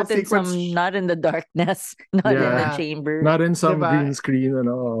Oh, beautiful sequence, not in the darkness, not in the Yeah. yeah, chamber. Not in some diba? green screen,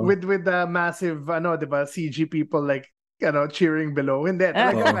 ano. With the massive diba, CG people like cheering below. Hindi,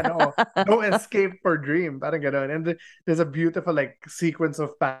 talagang Oo. no escape for Dream. Parang ganon. And there's a beautiful like sequence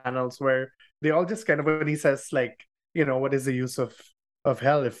of panels where they all just kind of, when he says like, what is the use of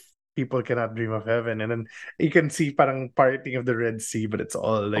hell if people cannot dream of heaven? And then you can see parang parting of the Red Sea, but it's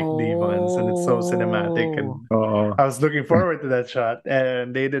all like demons and it's so cinematic. Oh, And Oo. I was looking forward to that shot,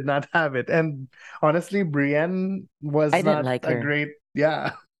 and they did not have it. And honestly, Brienne I was didn't not like a her. great,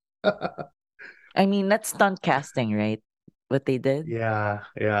 yeah. I mean, that's stunt casting, right? What they did. Yeah,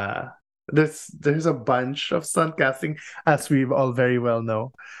 yeah. There's a bunch of stunt casting, as we all very well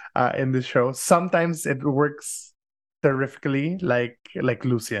know, in the show. Sometimes it works terrifically, like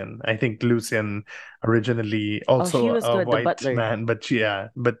Lucian. I think Lucian originally Oh, she also was a good. The white butler. man,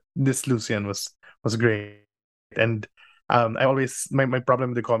 but this Lucian was great. And I always my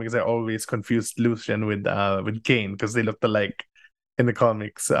problem with the comics, I always confused Lucian with Kane because they looked alike in the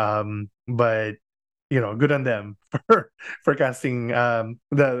comics. But good on them for casting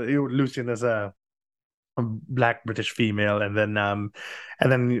the Lucian as a black British female, and then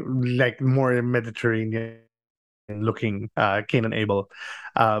like more Mediterranean looking Cain and Abel.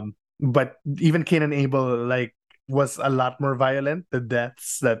 But even Cain and Abel like was a lot more violent, the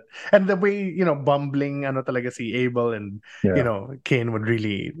deaths that, and the way bumbling ano talaga si Abel, and Yeah. Cain would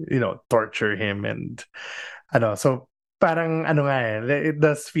really torture him, and so parang ano nga it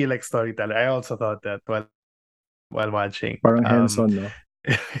does feel like storytelling. I also thought that while watching. Parang hands-on, no?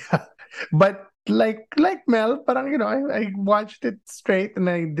 But like Mel, parang I watched it straight and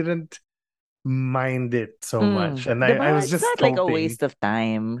I didn't mind it so much, and I Diba? was It's just not like a hoping, waste of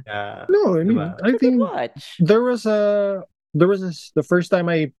time. yeah, No, I mean, diba? I It's a good think watch. there was a the first time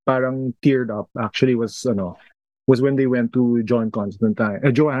I parang teared up actually was when they went to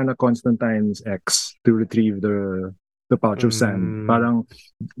Joanna Constantine's ex to retrieve the pouch of sand. Mm, Parang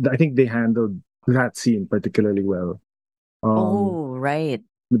I think they handled that scene particularly well. Um, Oh, right.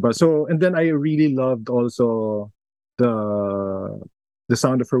 diba? So and then I really loved also the the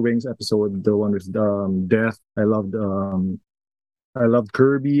Sound of Her Wings episode, the one with Death. I loved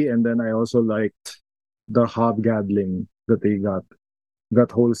Kirby, and then I also liked the hobgoblin that they got.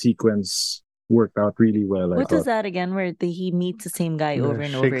 That whole sequence worked out really well, I What is thought. that again? Where he meets the same guy over the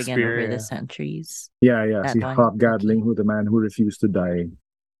and over again over the Shakespeare, centuries? Yeah, yeah. That See, one. hobgoblin, Okay. who the man who refused to die.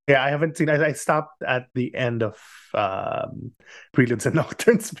 yeah. I haven't seen. I stopped at the end of Preludes and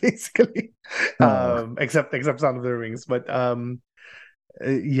Nocturnes, basically, Oh, except Sound of the Rings, but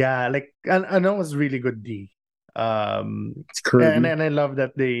yeah, like I know it was really good D. it's And Kirby. and I love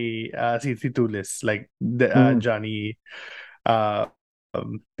that they si Tulis, like the Mm, Johnny,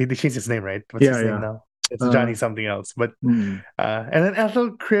 they changed his name, right? What's yeah, his name yeah. now? It's Uh, Johnny something else. But mm, and then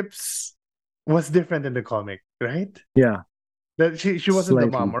Ethel Cripps was different in the comic, right? yeah, That she wasn't the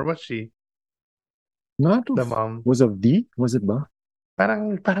mom, slightly. or was she Not the of mom? was of D? Was it ba?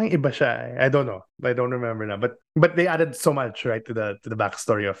 Parang iba siya. I don't know. I don't remember now. But they added so much, right, to the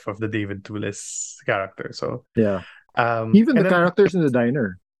backstory of the David Tulis character. So Yeah. Even and the then characters in the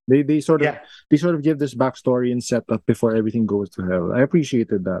diner, they sort of yeah, give this backstory and setup before everything goes to hell. I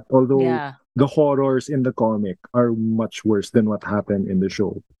appreciated that. Although Yeah. the horrors in the comic are much worse than what happened in the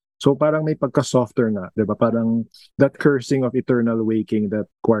show. So parang may pagka-softer nga, 'di ba? Parang that cursing of eternal waking that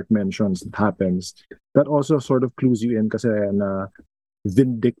Quark mentions that happens. That also sort of clues you in kasi na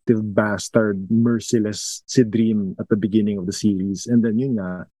vindictive bastard, merciless si Dream at the beginning of the series. And then yun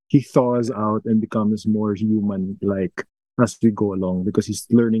nga, he thaws out and becomes more human-like as we go along because he's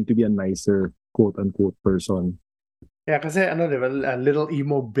learning to be a nicer, quote-unquote, person. yeah, kasi ano, di ba, a little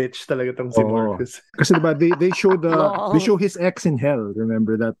emo bitch talaga tong si Oh. Morpheus. Kasi diba, they Lol. show his ex in hell.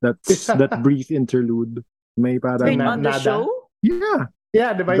 Remember that Yeah. brief interlude? May Wait, Na, parang on the nada. show? yeah,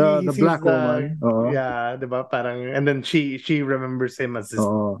 Yeah, di ba? He the sees black the woman. Oh, yeah, di ba? Parang and then she remembers him as this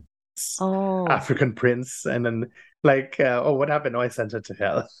oh, Oh. African prince, and then like oh, what happened? Oh, I sent her to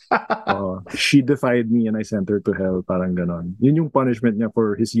hell. oh. She defied me and I sent her to hell. Parang ganon. Yun yung punishment niya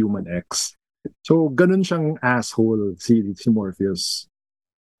for his human ex. So, ganun siyang asshole si Morpheus.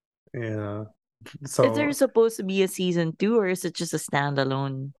 Yeah. Is there So supposed to be a season 2 or is it just a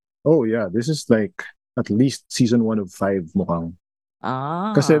standalone? Oh yeah, this is like at least season 1 of 5 mukhang.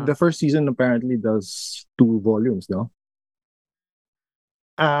 Kasi Ah. the first season apparently does 2 volumes, no?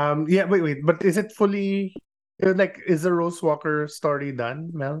 yeah, wait, but Like, is the Rose Walker story done,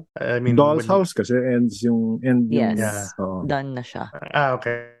 Mel? I mean, Doll's when House kasi end yung yeah. Yes, done na siya.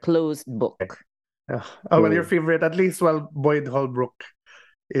 Okay. Closed book. Oh, well, your so favorite, at least, well, Boyd Holbrook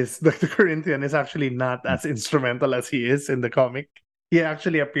is the Corinthian is actually not as instrumental as he is in the comic. He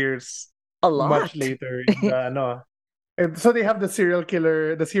actually appears A much lot. later in the no. And so they have the serial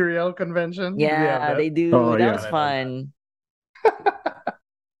killer, the serial convention. Do they have Yeah, that? they do. oh That yeah. was fun.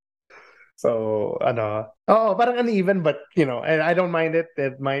 So oh, parang uneven, but and I don't mind it.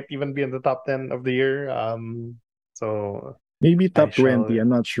 It might even be in the top 10 of the year. So Maybe I top shall, 20, I'm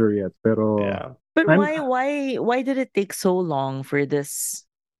not sure yet. Pero yeah. But I'm why did it take so long for this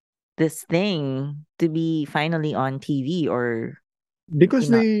thing to be finally on TV, or because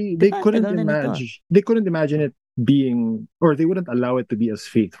ina they 'di they ba couldn't tagal na nito? imagine they couldn't imagine it being, or they wouldn't allow it to be as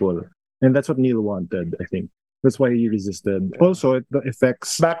faithful. And that's what Neil wanted, I think. That's why he resisted. Also, the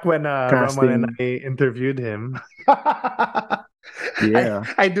effects, Back when Roman and casting. I interviewed him, Yeah.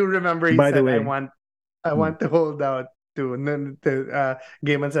 I do remember he By the said, way, I hmm, want to hold out Gaiman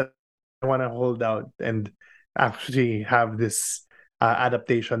said, I want to hold out and actually have this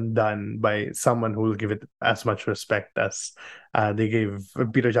adaptation done by someone who will give it as much respect as they gave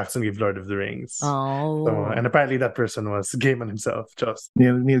Peter Jackson gave Lord of the Rings. So, Oh. and apparently that person was Gaiman himself. Just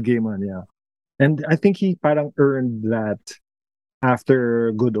Neil Gaiman, yeah. And I think he parang earned that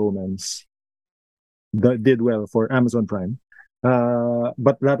after Good Omens. That did well for Amazon Prime.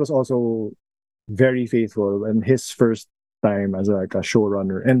 But that was also very faithful and his first time as like a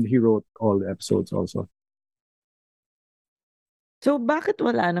showrunner, and he wrote all the episodes also. So bakit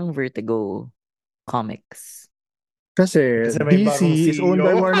wala ng Vertigo comics? Kasi kasi may bagong DC is owned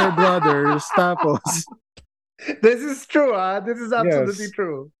by CEO. Warner Brothers, tapos This is true, This is absolutely yes.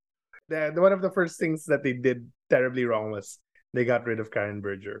 true. One of the first things that they did terribly wrong was they got rid of Karen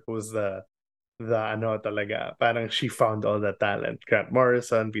Berger, who was the ano talaga. Parang she found all the talent. Grant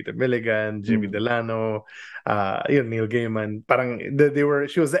Morrison, Peter Milligan, Jimmy Mm. Delano, Neil Gaiman. Parang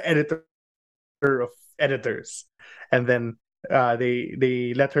she was the editor of editors. And then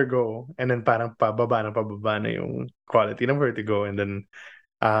they let her go, and then parang pababa na yung quality ng Vertigo, and then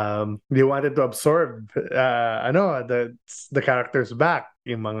they wanted to absorb the characters back,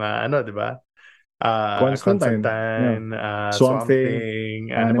 yung mga di ba? Constantine, yeah. Constantine, Swamp Swamp Thing, Thing,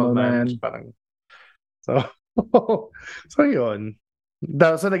 Animal Animal Man, Man. parang so so yun.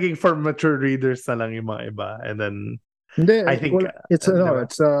 So naging for mature readers na lang yung mga iba, and then I Hindi, think well, it's di ba?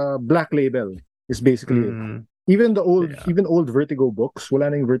 it's a black label. It's basically it. Mm, yeah. Even old Vertigo books, wala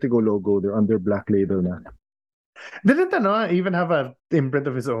na yung Vertigo logo. They're under black label na. Didn't even have a imprint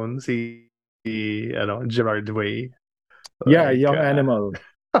of his own, Gerard Way, Yeah, like Young Animal.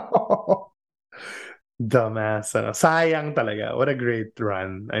 dumbass, sayang talaga. What a great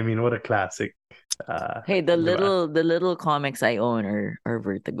run. I mean, what a classic. Hey, Di ba? the little comics I own are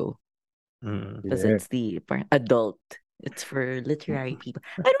Vertigo Mm. because Yeah. it's the adult. It's for literary people.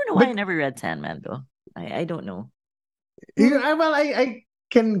 I don't know why I But never read Sandman though. I don't know. I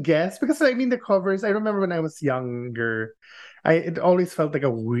can guess, because I mean the covers. I remember when I was younger, it always felt like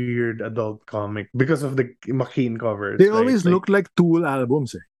a weird adult comic because of the McKean covers, They right? always Like look like Tool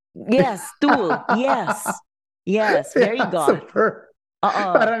albums. Yes, Tool. Yes. Yes, very yeah, goth. super.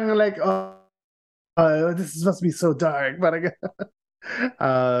 Uh-uh. Parang like, this must be so dark. Parang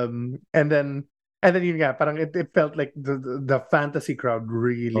and then parang it felt like the fantasy crowd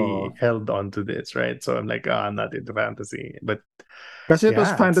really Oh. held on to this, right? So I'm like, oh, I'm not into fantasy, but Kasi it was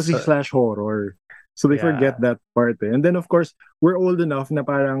yeah, it's fantasy slash horror. So they forget yeah. that part. Eh. And then, of course, we're old enough na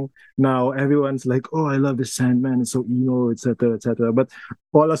parang now everyone's like, oh, I love the Sandman. It's so emo, etc., etc. But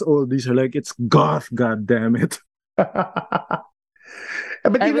all us oldies are like, it's goth, god damn it. But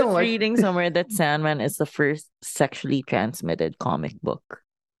I you know was what? reading somewhere that Sandman is the first sexually transmitted comic book.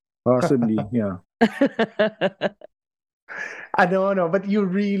 Possibly, yeah. I don't know, but you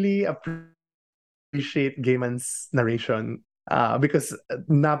really appreciate Gaiman's narration, because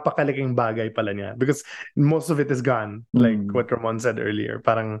napakalaking bagay pala niya, because most of it is gone, like Mm. what Ramon said earlier.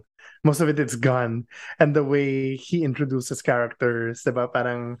 Parang most of it is gone, and the way he introduces characters, diba?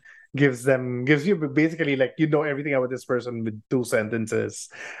 Parang gives you basically like everything about this person with two sentences.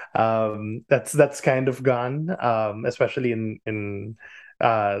 That's kind of gone, especially in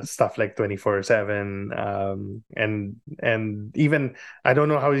stuff like 24/7, and even I don't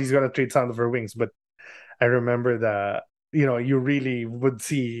know how he's gonna treat Sound of Her Wings, but I remember that you really would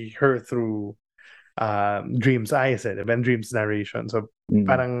see her through Dream's eyes, and Dream's narration. So Mm.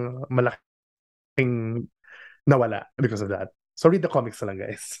 parang malaking nawala because of that. So read the comics na lang,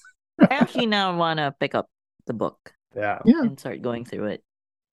 guys. I actually now want to pick up the book Yeah. Yeah, and start going through it.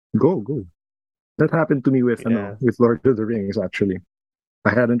 go. That happened to me Yeah. with Lord of the Rings actually.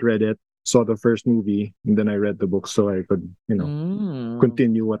 I hadn't read it, saw the first movie, and then I read the book so I could, Mm.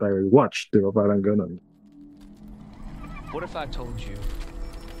 continue what I watched, di ba? Parang ganun. What if I told you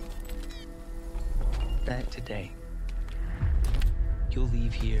that today you'll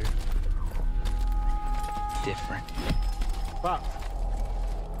leave here different? Pops.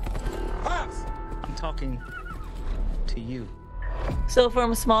 Pops! I'm talking to you. So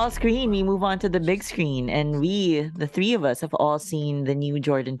from small screen, we move on to the big screen, and we, the three of us, have all seen the new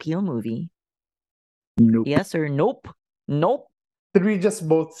Jordan Peele movie. Nope. Yes or nope? Nope. Did we just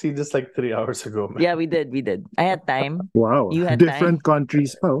both see this like 3 hours ago, man? Yeah, we did. We did. I had time. Wow. You had Different time.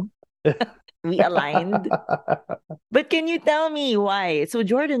 countries pa, oh. We aligned. But can you tell me why? So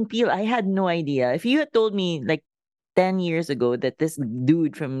Jordan Peele, I had no idea. If you had told me like 10 years ago that this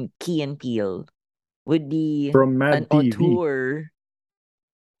dude from Key and Peele would be From Mad an TV. auteur,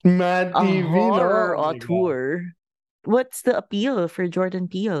 Mad a TV, horror no? Oh my God. auteur, what's the appeal for Jordan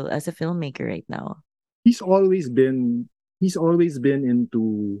Peele as a filmmaker right now? He's always been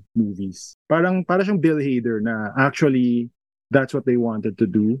into movies. Parang siyang Bill Hader na actually that's what they wanted to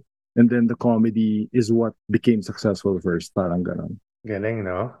do, and then the comedy is what became successful first. Parang ganon. Galing,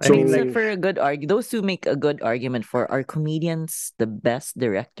 no? I So- mean, Makes like, it for a good argument. Those two make a good argument for our comedians the best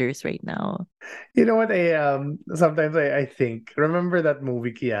directors right now. you know what? Sometimes I think. Remember that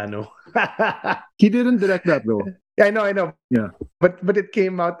movie Keanu? He didn't direct that though. Yeah, I know. Yeah. But it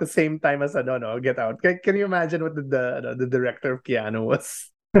came out the same time as no, Get Out. Can you imagine what the director of Keanu was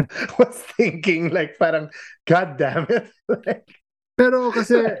was thinking? Like, parang, God damn it! Like, Pero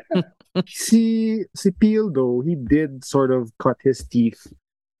kasi si Peele though, he did sort of cut his teeth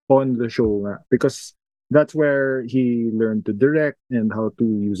on the show nga, because that's where he learned to direct and how to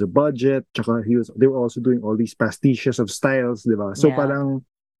use a budget. Tsaka they were also doing all these pastiches of styles, di ba? So Yeah. parang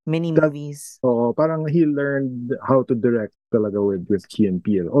Mini That- movies. parang he learned how to direct talaga with Key and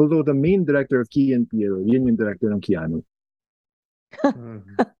Peele. Although the main director of Key and Peele, yun yung director ng Keanu.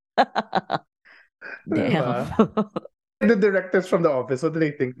 Damn. the directors from The Office, what do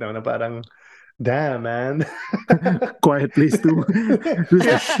they think now? Na parang, damn, man. Quiet Place 2. This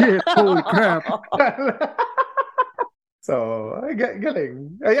is shit. Holy crap. So,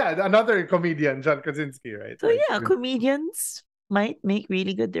 galing. Yeah, another comedian, John Krasinski, right? So Like, yeah, comedians might make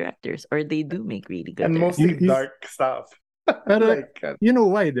really good directors, or they do make really good and directors. mostly You- dark stuff. Pero, Like, you know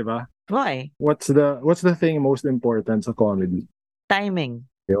why, di ba? Why? What's the thing most important sa comedy? Timing.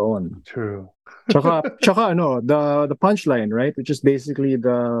 Yun. true. Tsaka the punchline, right? Which is basically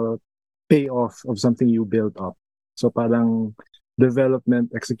the payoff of something you built up. So parang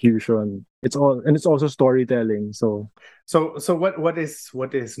development, execution, it's also storytelling. So So what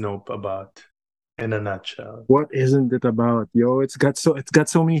is Nope about in a nutshell? what isn't it about? Yo, it's got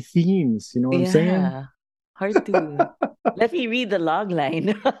so many themes, you know what I'm saying? Yeah. Hard to. Let me read the log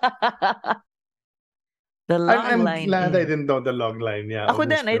line. The log I'm line. glad I is- didn't know the log line. Yeah. Ako of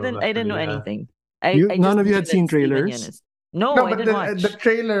this din, I film, didn't know actually, yeah. anything. None of you knew had that seen Steven trailers? Yeun is- No, No, I but didn't watch. the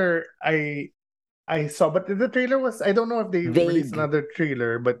trailer I saw, but the trailer was, I don't know if they released Vague. another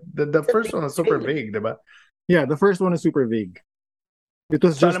trailer, but the first one was super trailer. vague, diba? Yeah, the first one is super vague. It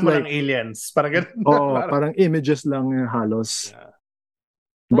was So just alam mo lang like aliens. Parang ganun. parang images lang yung halos. Yeah.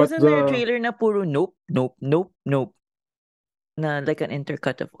 But Wasn't there a trailer na puro nope, nope, nope, nope? Na like an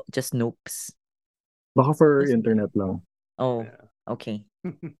intercut of just nopes. baka for Yes. internet lang. Oh, Yeah. okay.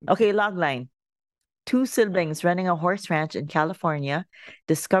 Okay, logline. Two siblings running a horse ranch in California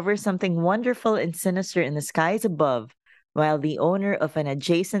discover something wonderful and sinister in the skies above, while the owner of an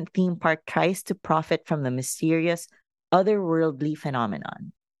adjacent theme park tries to profit from the mysterious otherworldly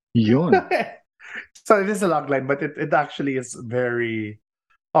phenomenon. Yun. So it is a log line, but it actually is very,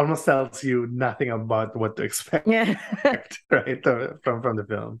 almost tells you nothing about what to expect, Yeah. right? From the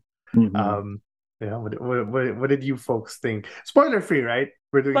film. Mhm. Yeah. What did you folks think? Spoiler free, right?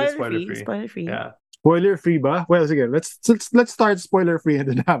 We're doing this spoiler free. Spoiler free. Yeah. Spoiler free ba? Well, sige, let's start spoiler free and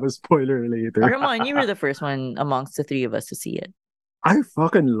then have a spoiler later. Ramon, you were the first one amongst the three of us to see it. I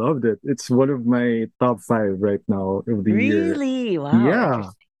fucking loved it. It's one of my top 5 right now of the year. Really? Wow. Yeah.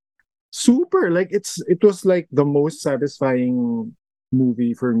 Interesting. Super. Like it was like the most satisfying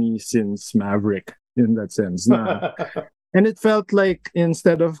movie for me since Maverick in that sense. Na, and it felt like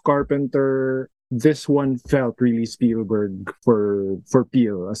instead of Carpenter, this one felt really Spielberg for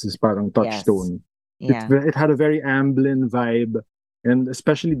Peele as his parang touchstone. Yeah. It had a very Amblin vibe, and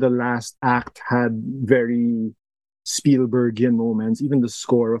especially the last act had very Spielbergian moments. Even the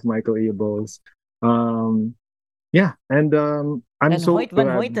score of Michael Abels. Yeah, and I'm And so Hoyt van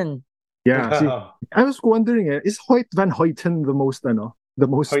glad. Hoyten. Yeah, see, I was wondering, is Hoyt van Hoyten the most the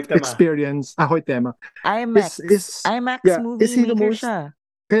most Hoy Tema. experienced, Ahoy Tema, IMAX. IMAX yeah, movie is he the maker most, siya.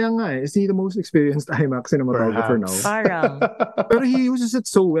 kaya nga is he the most experienced IMAX cinematographer now? Perhaps. Parang. But he uses it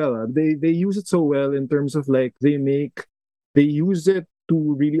so well. They use it so well in terms of like they use it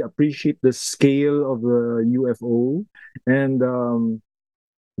to really appreciate the scale of the UFO, and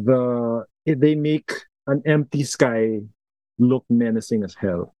they make an empty sky look menacing as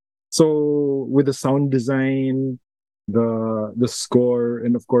hell. So with the sound design, the score,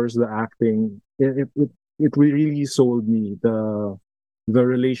 and of course the acting, it really sold me. The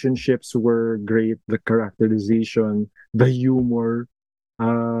relationships were great, the characterization, the humor.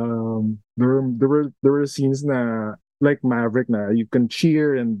 There were scenes na like Maverick na you can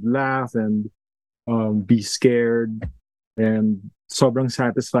cheer and laugh and be scared, and sobrang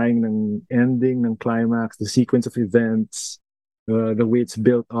satisfying ng ending, ng climax, the sequence of events, the way it's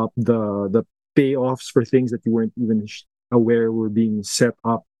built up, the payoffs for things that you weren't even aware were being set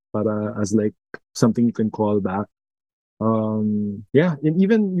up para as like something you can call back. Yeah, and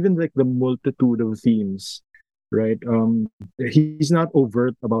even like the multitude of themes, right? He's not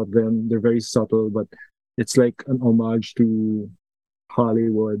overt about them. They're very subtle, but it's like an homage to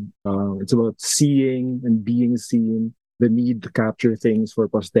Hollywood. It's about seeing and being seen, the need to capture things for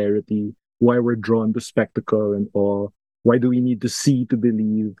posterity, why we're drawn to spectacle and awe, why do we need to see to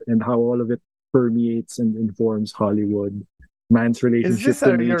believe, and how all of it permeates and informs Hollywood. Man's Is relationship this to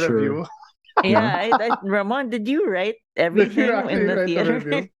your nature. review? Yeah, Ramon, did you write Did you everything actually in the write the theater?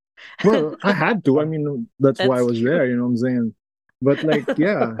 review? Well, I had to. I mean, that's why I That's was true. there, you know what I'm saying? But like,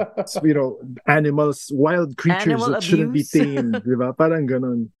 yeah, animals, wild creatures Animal that shouldn't be abuse. tamed, di ba? Parang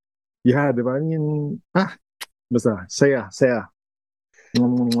ganun. Yeah, di ba? I mean, basta, saya. You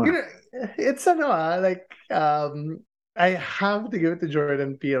know, it's like I have to give it to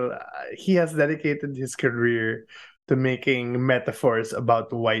Jordan Peele. He has dedicated his career to making metaphors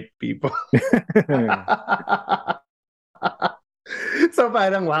about white people. So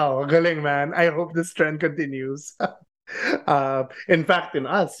parang wow, galing man. I hope this trend continues. In fact, in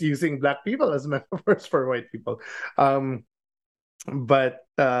us using black people as metaphors for white people. But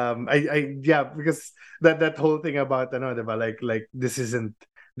I yeah, because that whole thing about diba, like this isn't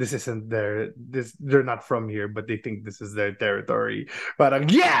they're not from here, but they think this is their territory. Parang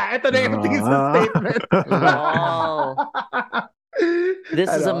yeah, ito na yung thesis statement. Lol. This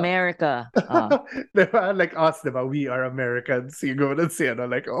is Ano? America. Diba? Like us, diba? We are Americans. You go and see,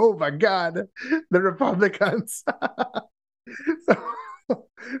 like, oh my God, the Republicans. so,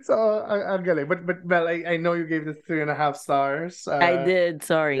 so ang galing. But Mel, I know you gave this 3.5 stars. I did.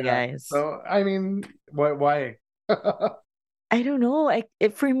 Sorry, Yeah. guys. So I mean, why? I don't know.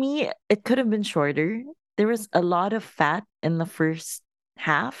 For me, it could have been shorter. There was a lot of fat in the first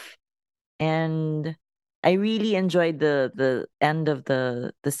half, and I really enjoyed the end of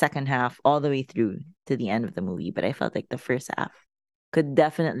the second half all the way through to the end of the movie. But I felt like the first half could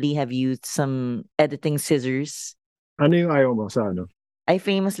definitely have used some editing scissors. Ano yung ayaw mo sa ano? I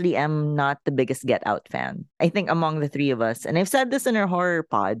famously am not the biggest Get Out fan. I think among the three of us, and I've said this in our horror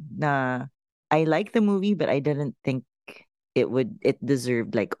pod, na I like the movie, but I didn't think it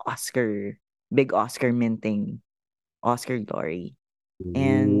deserved like big Oscar minting, Oscar glory.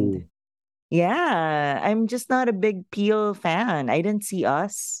 And Ooh. yeah, I'm just not a big Peel fan. I didn't see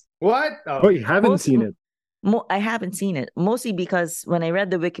Us. What? Oh, you haven't Most seen it? I haven't seen it, mostly because when I read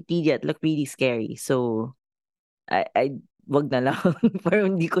the Wikipedia, it looked really scary. So I wag na lang,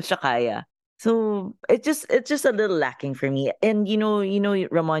 parang hindi ko siya kaya. So it's just a little lacking for me. And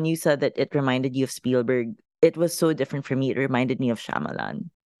Ramon, you said that it reminded you of Spielberg. It was so different for me. It reminded me of Shyamalan.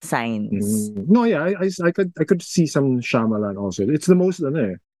 Signs. No, yeah, I could see some Shyamalan also. It's the most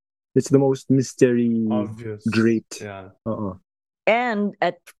it's the most mystery Obvious. great. Yeah. And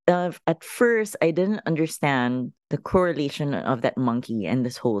at first, I didn't understand the correlation of that monkey and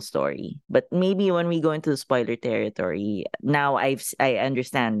this whole story. But maybe when we go into the spoiler territory, now I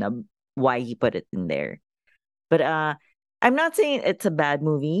understand why he put it in there. But I'm not saying it's a bad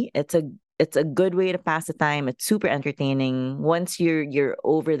movie. It's a good way to pass the time. It's super entertaining. Once you're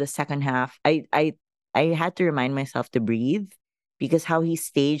over the second half, I had to remind myself to breathe, because how he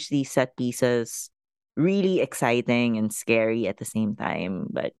staged these set pieces, really exciting and scary at the same time.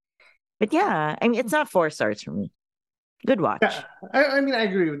 But yeah, I mean, it's not 4 stars for me. Good watch. Yeah, I mean, I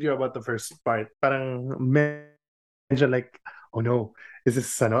agree with you about the first part. Parang medyo like, oh no, is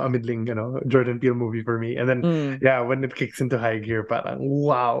this a middling, Jordan Peele movie for me? And then, yeah, when it kicks into high gear, parang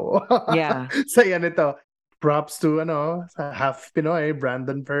wow. Yeah. Saya nito. Props to, half Pinoy,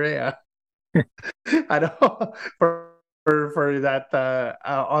 Brandon Perea. For that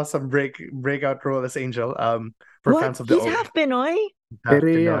awesome breakout role as Angel. For What? fans of the He's old. half Pinoy? half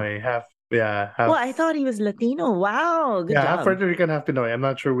Perea. Pinoy, half Well, half I thought he was Latino. Wow, good half job. Puerto Rican, half Pinoy. I'm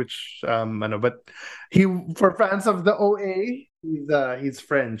not sure which ano, but he for fans of the OA, he's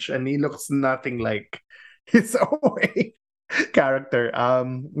French and he looks nothing like his OA character.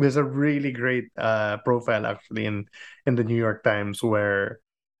 There's a really great profile actually in the New York Times where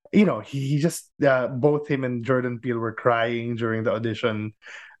he just both him and Jordan Peele were crying during the audition,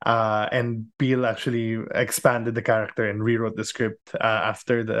 and Peele actually expanded the character and rewrote the script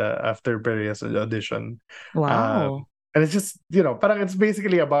after Perea's audition. um, Wow. and it's just parang it's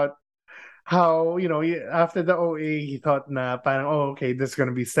basically about how after the OA he thought na parang, oh, okay, this is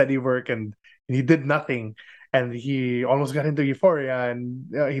gonna be steady work, and he did nothing, and he almost got into Euphoria, and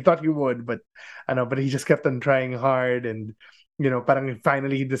he thought he would, but I know, but he just kept on trying hard, and parang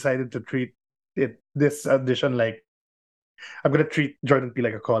finally he decided to treat this audition like, I'm gonna treat Jordan Peele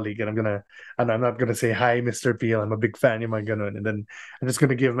like a colleague, and I'm not gonna say, hi, Mr. Peele, I'm a big fan, yung mga ganun, and then I'm just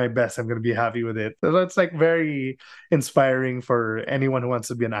gonna give my best. I'm gonna be happy with it. So it's like very inspiring for anyone who wants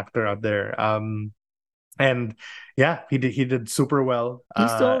to be an actor out there. And yeah, he did super well. He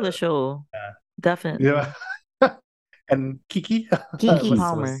stole the show. Yeah. Definitely. And Kiki Kiki Kiki.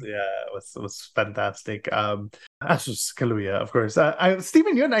 Palmer. was fantastic. As was Kaluuya, of course.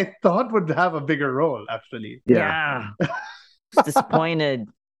 Steven Yeun, I thought would have a bigger role actually. Yeah. Just disappointed.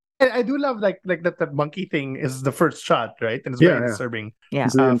 I do love that monkey thing is the first shot, right? And it's Yeah, very yeah. disturbing. Yeah.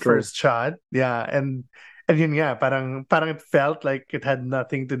 It's the intro. First shot, yeah, and yun, yeah, parang it felt like it had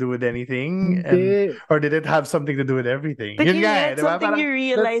nothing to do with anything, Hindi. or did it have something to do with everything? But Yun yun nga nga, eh, it's di ba? something Parang you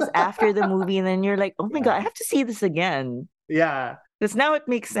realize that's- after the movie, and then you're like, oh my Yeah. god, I have to see this again. yeah. Because now it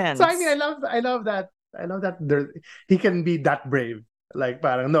makes sense. So I mean, I love that he can be that brave. Like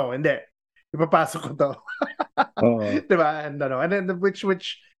parang no, hindi. Ipapasok ko to. Oo. Diba? And ano, and then which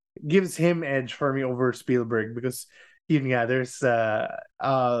gives him edge for me over Spielberg, because yun nga, there's that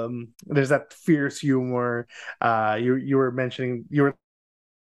fierce humor. You were mentioning, you were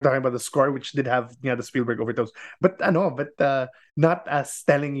talking about the score, which did have the Spielberg overtones, but not as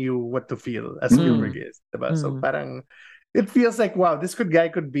telling you what to feel as Spielberg is, diba? So parang it feels like, wow, this guy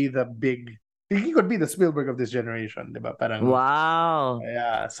could be he could be the Spielberg of this generation, diba? Parang Wow.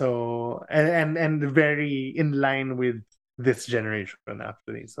 yeah, so and very in line with this generation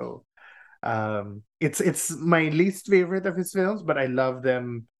actually. So it's my least favorite of his films, but I love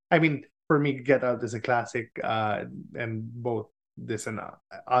them. I mean, for me, Get Out is a classic, and both this and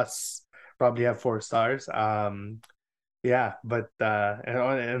Us probably have 4 stars. Yeah, but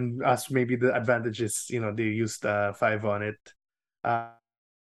and Us, maybe the advantage is they used 5 on it uh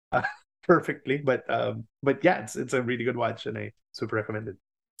perfectly, but yeah, it's a really good watch, and I super recommend it.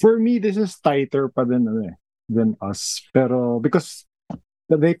 For me, this is tighter pa than Us. Pero because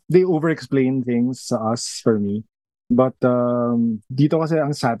they over-explain things sa Us for me. But dito kasi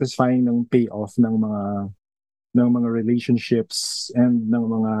ang satisfying ng payoff ng mga relationships and ng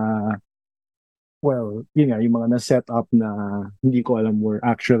mga, well, yun nga, yung mga na-set up na hindi ko alam were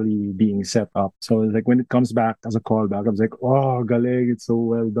actually being set up. So like when it comes back as a callback, I was like, oh, galing, it's so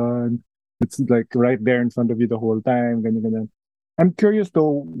well done. It's like right there in front of you the whole time. Ganyan, ganyan. I'm curious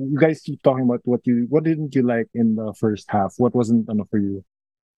though, you guys keep talking about what didn't you like in the first half? What wasn't enough for you?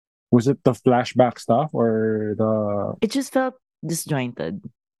 Was it the flashback stuff or the It just felt disjointed,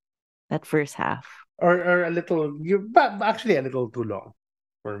 that first half. Or a little, but actually a little too long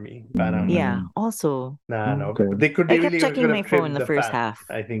for me. Parang Yeah, also. no. Okay. They could I really kept checking could my have phone trimmed the first fat, half.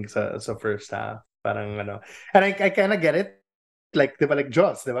 I think so first half. Parang and I kind of get it. Like, diba, like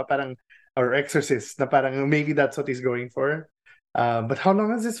Jaws, diba? Parang, or Exorcist, na parang maybe that's what he's going for. But how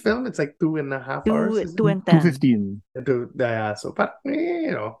long is this film? It's like 2.5 hours. Is it? 2 and 10. 215? Yeah, so parang,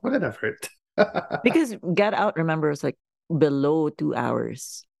 wouldn't have hurt. Because Get Out, remember, was like below 2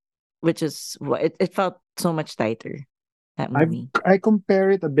 hours, which is what it felt so much tighter, that movie. I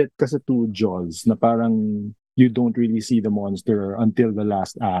compare it a bit kasi to Jaws na parang you don't really see the monster until the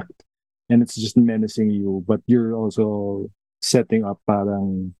last act and it's just menacing you, but you're also setting up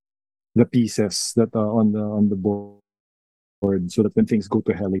parang the pieces that are on the board so that when things go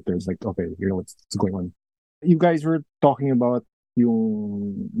to hell later, it's like, okay, you know what's going on. You guys were talking about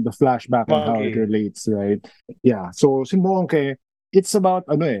the flashback and how it Monkey. relates, right? Yeah. So si Monkey, it's about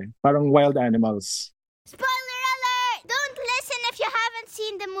parang wild animals. Spoiler alert! Don't listen if you haven't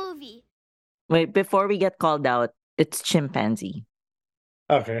seen the movie. Wait, before we get called out, it's chimpanzee.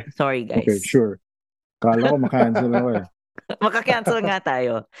 Okay. Sorry, guys. Okay, sure. Kala ko makancel ako eh. Maka-cancel nga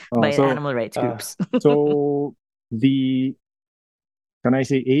tayo by so, animal rights groups. So can I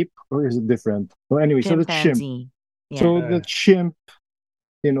say ape or is it different? Well, anyway, so the chimp. Chimpanzee. Yeah. So the chimp,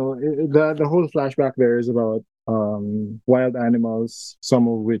 the whole flashback there is about wild animals, some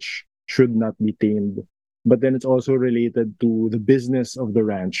of which should not be tamed. But then it's also related to the business of the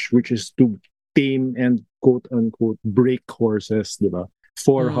ranch, which is to tame and quote unquote break horses, diba?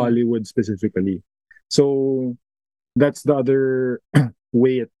 For Mm. Hollywood specifically. So that's the other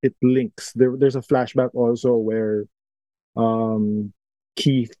way it links. There's a flashback also where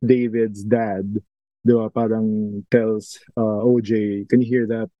Keith David's dad, diba, parang tells OJ, can you hear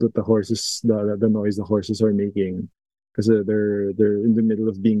that? With the horses, the noise the horses are making, because they're in the middle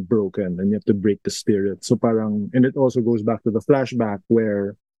of being broken, and you have to break the spirit. So parang, and it also goes back to the flashback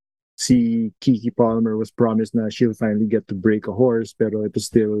where si Kiki Palmer was promised na she'll finally get to break a horse, pero ito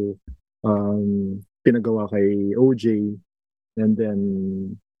still pinagawa kay OJ, and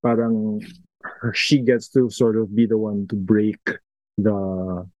then parang she gets to sort of be the one to break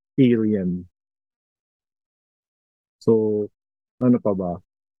the alien. So, ano pa ba?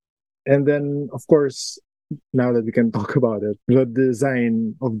 And then, of course, now that we can talk about it, the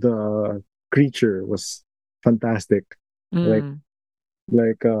design of the creature was fantastic. Like,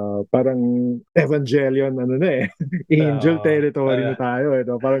 Mm. parang Evangelion, ano na eh. Angel territory na Uh, tayo, eh,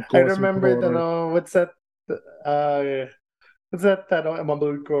 no? Parang I cosmic remember horror. uh what's that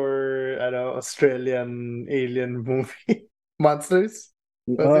mumblecore Australian alien movie? Monsters?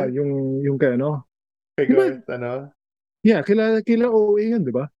 Was it? Yung kay ano? Di ba? Figure Yeah, kila OA yun,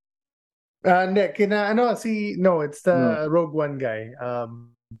 di ba? Hindi, no, it's No. the Rogue One guy.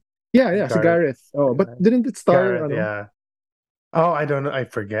 Yeah, si Gareth. Gareth. Oh, but Yeah. didn't it star, Gareth, ano, yeah. Oh, I don't know. I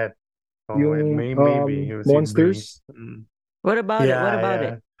forget. Oh, yung maybe he was in Brie. monsters? What about it? What Yeah, about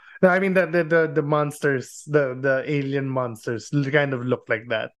yeah. it? No, I mean the monsters, the alien monsters kind of look like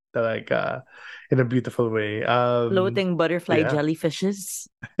that. They're like in a beautiful way. Floating butterfly Yeah. jellyfishes.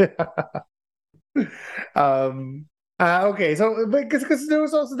 um okay, so because there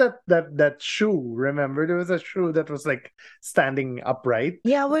was also that shoe, remember? There was a shoe that was like standing upright.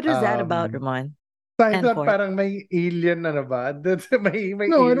 Yeah, what is that about, Um Ramon? so I And thought Port? parang may alien na ba? May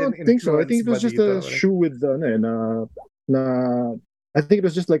No, I alien don't think so. I think influence it was ba just a dito? shoe with ano eh, na I think it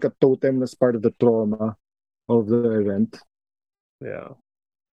was just like a totem as part of the trauma of the event Yeah.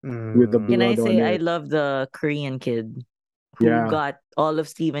 with the Can I blood on say I it. love the Korean kid who Yeah, got all of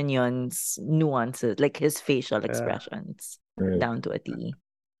Steven Yeun's nuances, like his facial Yeah. expressions, right. down to a T.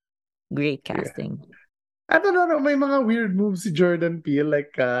 Great Yeah. casting. I don't know, may mga weird moves si Jordan Peele,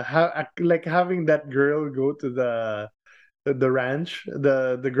 like having that girl go to the ranch,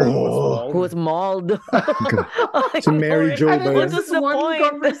 the girl who was Oh, Who was mauled. mauled. I si know, Mary right? Jo And then ba What there's yun? was this the one point?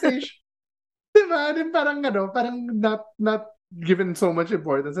 conversation, diba? Din parang not given so much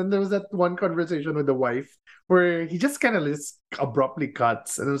importance. And there was that one conversation with the wife where he just kind of just abruptly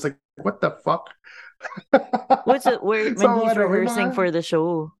cuts, and it was like, what the fuck? What's it where when So he's may rehearsing mga for the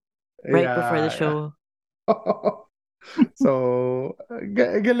show, right before the yeah. show? So,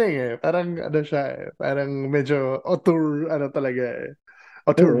 galing eh. Parang ano siya eh. Parang medyo auteur, ano talaga eh.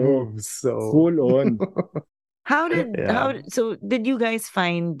 Auteur Oo, moves. So, full on. yeah. So did you guys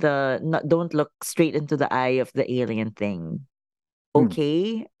find the don't look straight into the eye of the alien thing Hmm.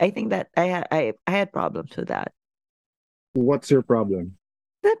 okay? I think that I had problems with that. What's your problem?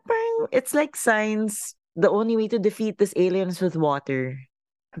 That parang it's like science. The only way to defeat this alien is with water.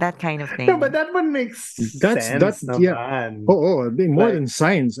 That kind of No, but thing. that one makes That sense yeah. naman. Oh, more Like, than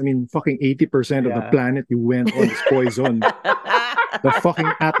science. I mean, fucking 80% of the yeah. planet you went on is poison. The fucking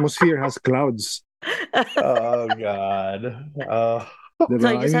atmosphere has clouds. Oh, God. So I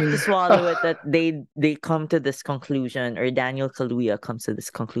Diba? I just have to mean, swallow it that they come to this conclusion, or Daniel Kaluuya comes to this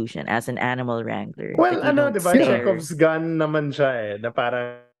conclusion as an animal wrangler Well, that you don't diba? yeah. stare. Chekhov's gun naman siya eh. Na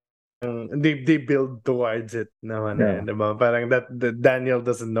parang they build towards it naman eh. Yeah. Diba? Parang that Daniel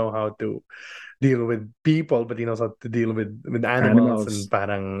doesn't know how to deal with people, but he knows how to deal with animals, and Animals.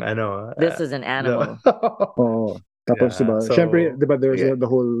 parang This is an animal. Oh, tapos yeah, diba? so Syempre, diba there's yeah. the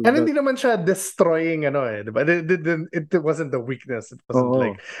whole And hindi naman siya destroying diba? It wasn't the weakness. It wasn't oh,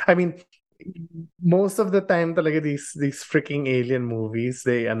 like, I mean, most of the time talaga these freaking alien movies,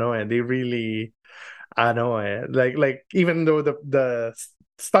 they really like even though the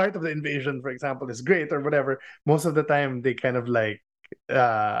start of the invasion, for example, is great or whatever, most of the time they kind of like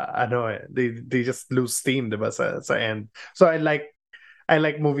they just lose steam diba sa end. So I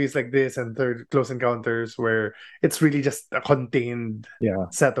like movies like this and Third Close Encounters where it's really just a contained yeah.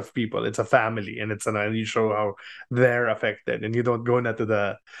 set of people. It's a family, and and you show how they're affected, and you don't go into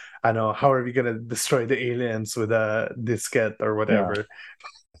the I know how are we gonna destroy the aliens with a diskette or whatever.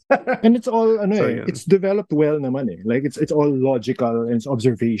 And it's all ano So eh, yun. it's developed well naman eh. Like it's all logical and it's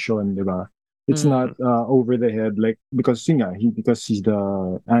observation, diba? It's not over the head like because because he's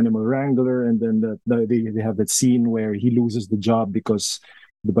the animal wrangler, and then they have that scene where he loses the job because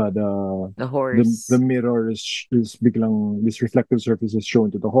The the horse. mirror is biglang this reflective surface is shown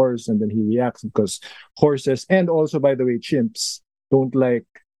to the horse, and then he reacts because horses, and also by the way chimps don't like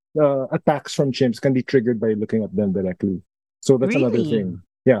attacks from chimps can be triggered by looking at them directly. So that's another Really? thing.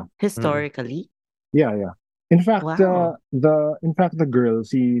 Yeah. Historically? Yeah. In fact, Wow. the girl,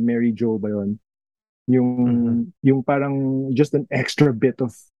 si Mary Jo ba yun? Mhm. Yung parang just an extra bit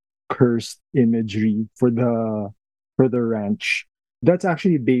of cursed imagery for the ranch. That's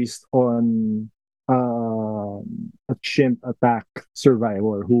actually based on a chimp attack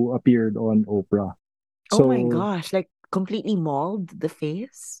survivor who appeared on Oprah. Oh my So gosh, like completely mauled the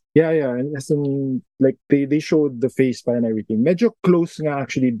face? yeah, and as in like they showed the face pa and everything. Medyo close nga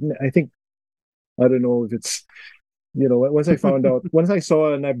actually. I think I don't know if it's once I found out, once I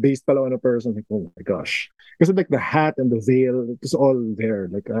saw and I based pala on a person, like, oh my gosh. Because like the hat and the veil, it's all there.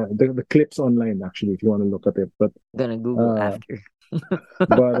 Like the clips online, actually, if you want to look at it. Gonna Google Uh, after.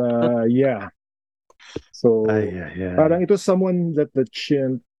 yeah. So Ay, ay, ay. parang it was someone that the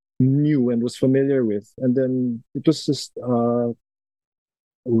Chin knew and was familiar with. And then it was just,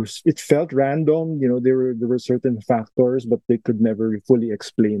 it felt random. There were certain factors, but they could never fully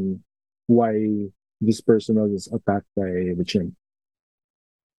explain why this person was attacked by the Chin.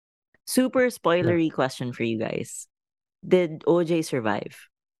 Super spoilery question for you guys. Did OJ survive?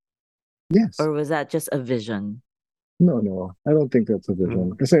 Yes. Or was that just a vision? No. I don't think that's a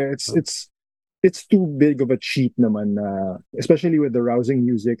vision. Kasi it's too big of a cheat naman na, especially with the rousing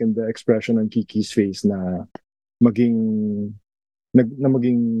music and the expression on Kiki's face na maging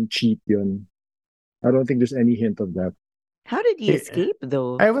maging cheat yun. I don't think there's any hint of that. How did he Eh, escape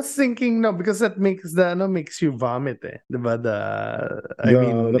though? I was thinking no because that makes you vomit diba I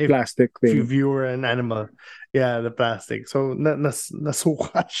mean The plastic if thing. you were an animal, yeah, the plastic, so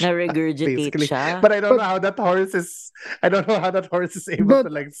nasuka siya Na-regurgitate basically. siya? But I don't know how that horse is able But to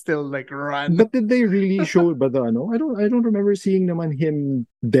like still like run. But did they really show ba the ano? I don't remember seeing naman him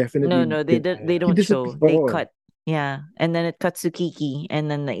definitely. No, they He don't show. disappeared. They Oh, cut. Yeah. And then it cuts to Kiki and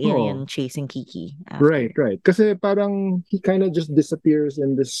then the oh, alien chasing Kiki right. after. Kasi parang he kind of just disappears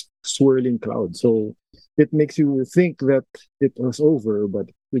in this swirling cloud. So it makes you think that it was over, but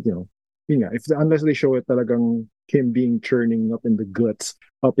yun nga, unless they show it talagang him being churning up in the guts,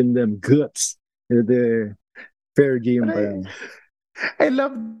 up in them guts, the fair game But pa yan. I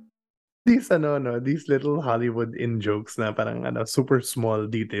love these these little Hollywood in jokes na parang super small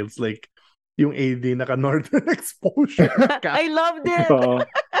details like yung AD naka northern exposure cap. I loved it.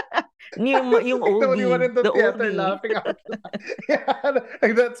 Yung Like the only one oldie. in the The theater oldie. laughing out loud. Yeah,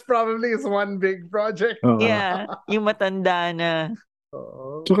 like that's probably his one big project. Yeah. Yung matanda na.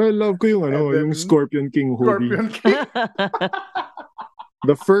 Oh. Tsaka love ko yung And then yung Scorpion King hoodie. Scorpion King.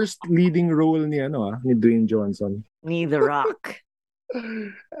 The first leading role ni ni Dwayne Johnson. Ni The Rock.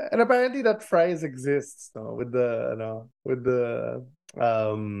 And apparently that fries exists with the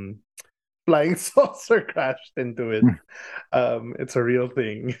flying saucer crashed into it. It's a real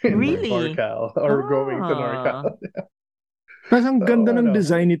thing in Really? NorCal or going to Ah. NorCal. Tapos ang ganda ng ano.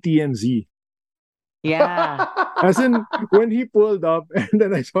 design ni TMZ. Yeah. As in, when he pulled up and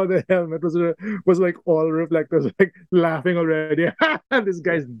then I saw the helmet was like all reflectors, like laughing already. This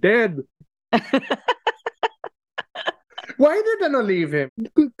guy's dead. Why did leave him?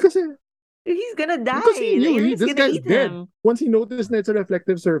 Kasi He's gonna die. because he The knew alien's this gonna guy's eat dead. him. Once he noticed na it's a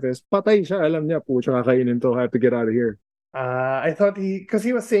reflective surface, patay siya. Alam niya, pucha, kakainin to. I have to get out of here. I thought because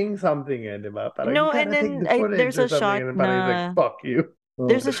he was saying something, diba? Parang, No, you and gotta take then the footage there's or a something, shot and parang he's like, fuck you.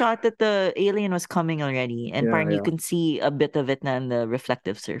 There's a shot that the alien was coming already, and parang you Yeah. can see a bit of it na in the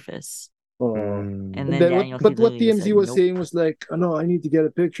reflective surface. And And then then Daniel what Kaluuya TMZ said, was "Nope." saying was like, oh, no, I need to get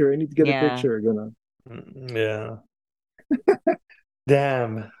a picture. I need to get a Yeah. picture. Gonna. Yeah.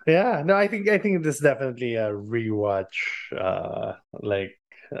 Damn. Yeah. No, I think this is definitely a rewatch, like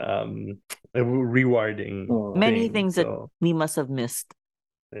a rewarding Many thing. things that we must have missed.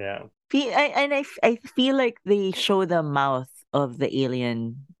 Yeah. I feel like they show the mouth of the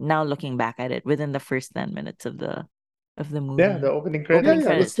alien now looking back at it within the first 10 minutes of the movie. Yeah, the opening credits.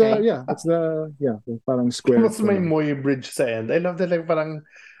 Credits, that's right? that's the parang square. Tapos may Moy Bridge sa end. I love that, like parang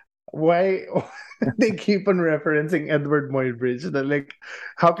why they keep on referencing Edward Moy Bridge. Like,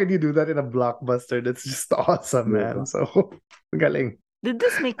 how can you do that in a blockbuster? That's just awesome, man. So galing. Did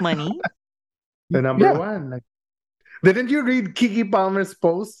this make money? The number one. Like, didn't you read Kiki Palmer's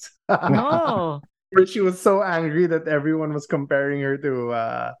post? No. Where she was so angry that everyone was comparing her to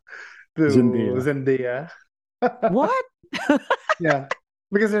Zendaya. Zendaya. What? Yeah.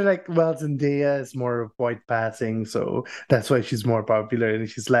 because they're like, well, Zendaya is more of white passing, so that's why she's more popular. And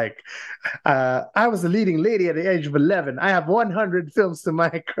she's like, I was a leading lady at the age of 11. I have 100 films to my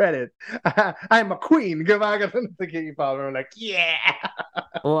credit. I'm a queen. Gumagano the King Palmer. I'm like, yeah.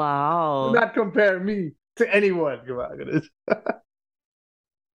 Do Wow. not compare me to anyone. Gumagano.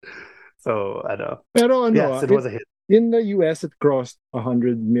 So, I know. Pero ano, Yes, it was a hit. in the US, it crossed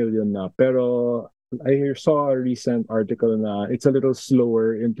 100 million na. Pero I saw a recent article na it's a little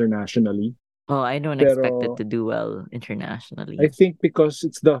slower internationally. Oh, I don't expect it Pero to do well I internationally. think because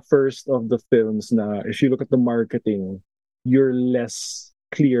it's the first of the films na if you look at the marketing, you're less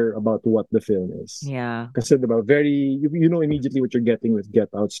clear about what the film is. Yeah. Kasi diba, you know immediately what you're getting with Get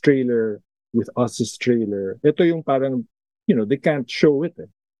Out's trailer, with Us's trailer. Ito yung parang, they can't show it.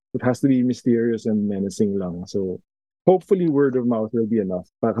 It has to be mysterious and menacing lang. So hopefully word of mouth will be enough.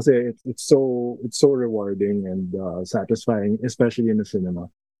 Kasi it's so rewarding and satisfying, especially in the cinema.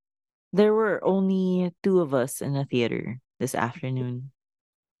 There were only 2 of us in the theater this afternoon.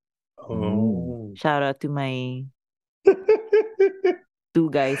 Oh. Shout out to my 2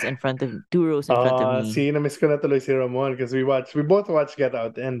 rows in front of me. See, na-miss ko na tuloy si Ramon because we both watched Get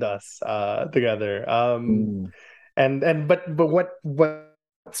Out and Us together. But what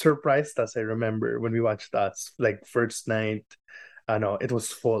surprised us, I remember when we watched Us, like first night, no, it was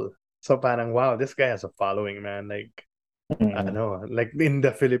full. So parang wow, this guy has a following, man. Like like in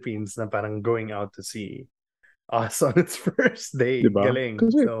the Philippines, na parang going out to see us on its first day. Diba? Galing.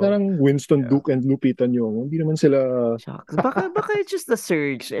 Kasi So, parang Winston yeah. Duke and Lupita Nyong'o, hindi naman sila... Shucks. Baka it's just the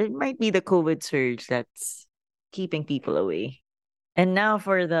surge. It might be the COVID surge that's keeping people away. And now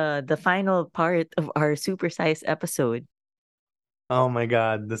for the final part of our supersized episode. Oh my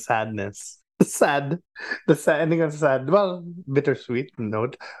God, the sadness. The sad ending of sad. Well, bittersweet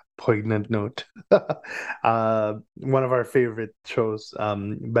note, poignant note. One of our favorite shows,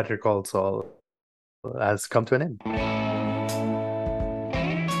 Better Call Saul, has come to an end.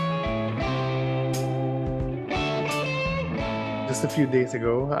 Just a few days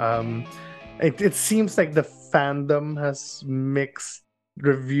ago, it seems like the fandom has mixed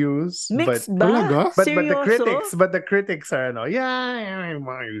reviews, Mixed but ba? but Seryoso? the critics are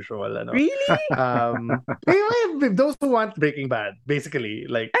mga usual Really? those who want Breaking Bad, basically,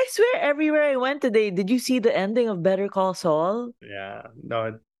 like I swear everywhere I went today, did you see the ending of Better Call Saul? yeah,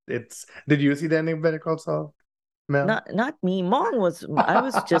 no, it's did you see the ending of Better Call Saul, Mel? Not me.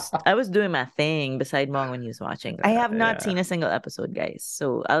 I was doing my thing beside Mong when he was watching. I have not Yeah. seen a single episode, guys.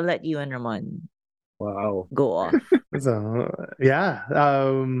 So I'll let you and Ramon Wow. go off. So yeah,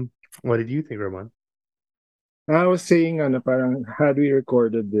 what did you think, Ramon? I was saying, parang had we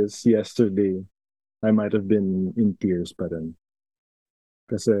recorded this yesterday, I might have been in tears pa rin.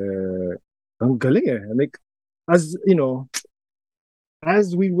 Kasi, ang galing eh. Like, as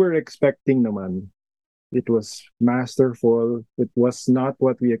we were expecting naman, it was masterful. It was not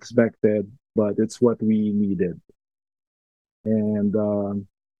what we expected, but it's what we needed. And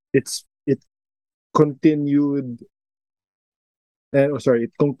it continued,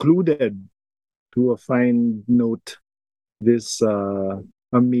 it concluded to a fine note this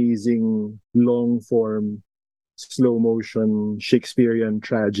amazing long form slow motion Shakespearean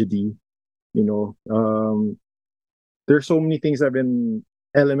tragedy. There's so many things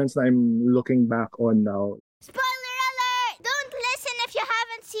elements that I'm looking back on now. Spoiler alert! Don't listen if you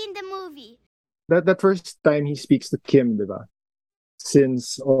haven't seen the movie. That first time he speaks to Kim, diba?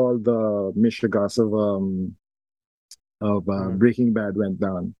 Since all the mishigas of Breaking Bad went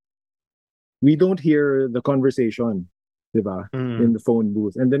down, we don't hear the conversation, diba? In the phone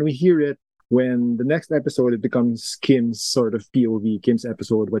booth, and then we hear it when the next episode it becomes Kim's sort of POV, Kim's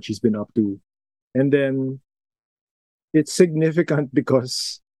episode, what she's been up to, and then it's significant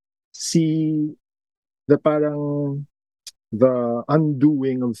because see the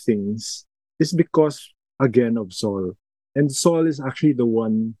undoing of things is because again of Saul. And Saul is actually the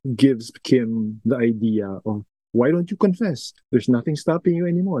one who gives Kim the idea of why don't you confess? There's nothing stopping you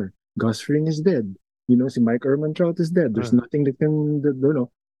anymore. Gus Fring is dead. Si Mike Ehrmantraut is dead. There's nothing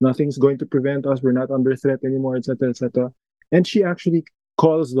nothing's going to prevent us. We're not under threat anymore, etc., etc. And she actually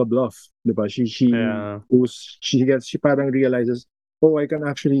calls the bluff, diba? She parang realizes, oh, I can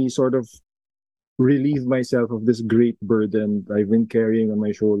actually sort of relieve myself of this great burden I've been carrying on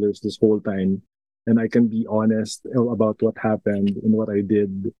my shoulders this whole time, and I can be honest about what happened and what I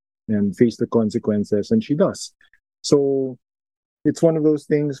did and face the consequences, and she does. So it's one of those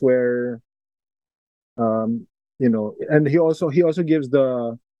things where and he also gives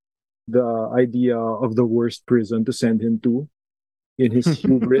the idea of the worst prison to send him to in his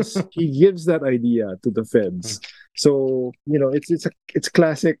hubris, he gives that idea to the feds. So it's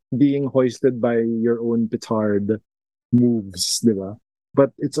classic being hoisted by your own petard moves, diba? But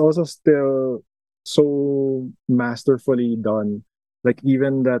it's also still so masterfully done. Like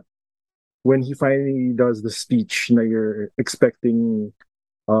even that when he finally does the speech, na you're expecting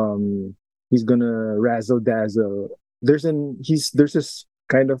um he's gonna razzle dazzle. There's this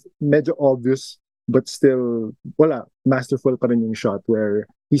kind of medyo obvious but still wala masterful pa rin yung shot where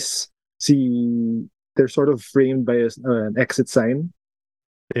see they're sort of framed by an exit sign,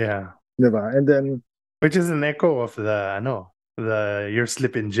 Yeah. diba? And then Which is an echo of the You're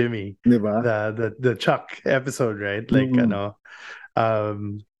Slipping Jimmy, diba? the Chuck episode, right? Like, Mm-mm.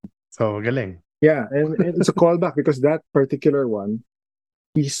 so galing. Yeah, and it's a callback because that particular one,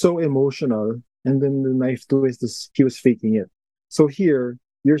 he's so emotional, and then the knife twist is he was faking it. So here,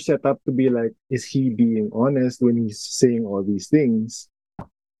 you're set up to be like, is he being honest when he's saying all these things?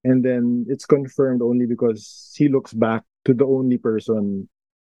 And then it's confirmed only because he looks back to the only person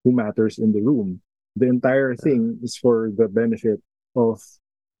who matters in the room. The entire thing is for the benefit of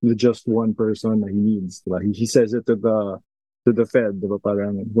the just one person that he needs. Diba? He says it to the Fed, diba?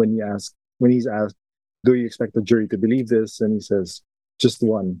 Parang when he's asked, do you expect the jury to believe this? And he says, just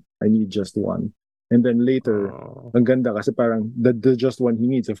one. I need just one. And then later, Oh. ang ganda kasi parang the just one he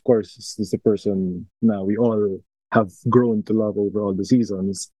needs, of course, is the person now we all have grown to love over all the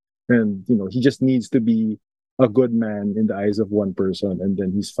seasons. And, he just needs to be a good man in the eyes of one person, and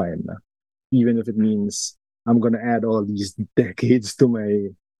then he's fine na. Even if it means I'm gonna add all these decades to my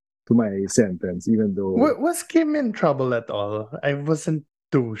sentence, even though Was Kim in trouble at all? I wasn't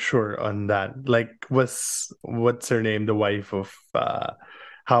too sure on that. Like, what's her name, the wife of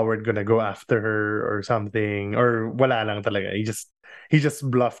Howard, gonna go after her or something? Or wala lang talaga. He just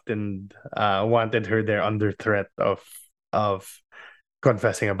bluffed and wanted her there under threat of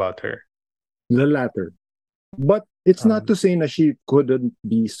confessing about her. the latter. But it's not to Um, say that she couldn't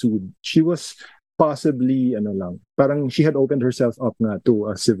be sued. She was possibly parang she had opened herself up nga to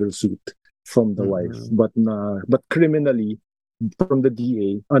a civil suit from the wife, mhm. but criminally from the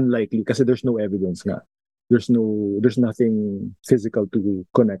DA unlikely kasi there's no evidence nga. There's nothing physical to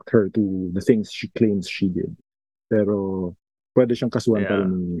connect her to the things she claims she did. Pero pwede siyang kasuhan pa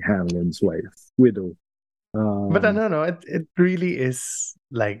rin Yeah. ni Hamlin's wife, widow. But I don't know, it really is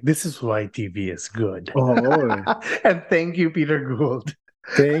like, this is why TV is good. Oo. And thank you, Peter Gould.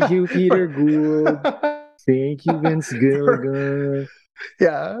 Thank you, Peter for, Gould. Thank you, Vince for Gilligan.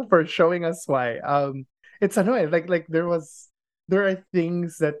 for showing us why. It's annoying. Like there are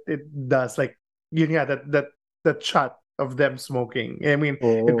things that it does, like that shot of them smoking. I mean,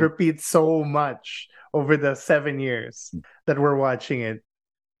 it Oo. repeats so much over the 7 years that we're watching it,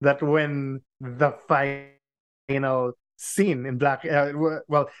 that when the final scene in black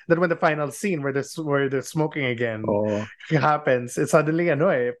well, that when the final scene where they're smoking again Oo. happens, it's suddenly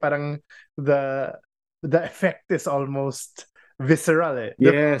parang the the effect is almost visceral, eh.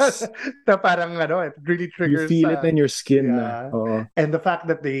 Yes. Na parang it really You triggers feel it in your skin na. yeah. Oo. And the fact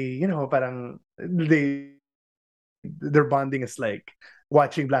that they, parang their bonding is like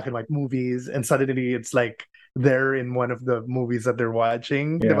watching black and white movies, and suddenly it's like they're in one of the movies that they're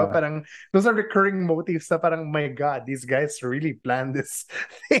watching. Diba? Yeah. Parang those are recurring motifs na parang, my God, these guys really planned this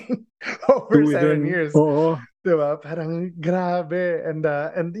thing over 7 years. Oo. Diba? Parang grabe.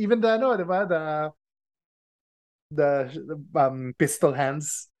 And even diba? The pistol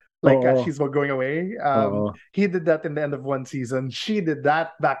hands, like Oo. she's going away. Oo. He did that in the end of one season. She did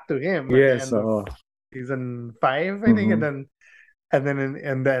that back to him at the Yes. end of Oo. season 5, I think, Mhm. and then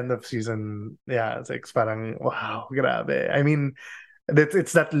in the end of season 6, parang wow, grabe. I mean,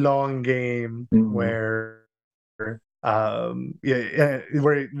 it's that long game Mhm. where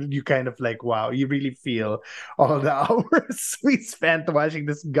where you kind of like, wow, you really feel all the hours we spent watching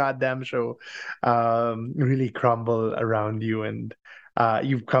this goddamn show really crumble around you, and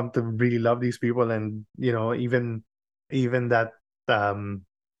you've come to really love these people. And even um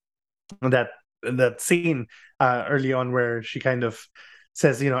that that scene early on where she kind of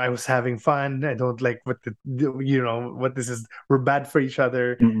says, I was having fun, I don't like what this is, we're bad for each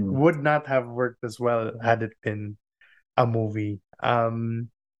other, Mhm. would not have worked as well had it been a movie. And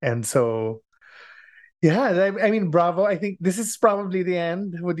so yeah, I mean, bravo. I think this is probably the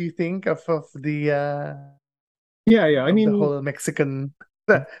end. What do you think of the Yeah. I of the mean, whole Mexican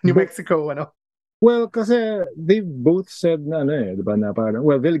New but Mexico, well, kasi they both said na diba, na parang,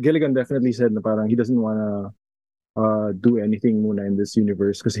 well, Gilligan definitely said na parang he doesn't wanna do anything muna in this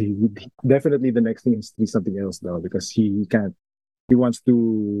universe because definitely the next thing is to be something else though, because he wants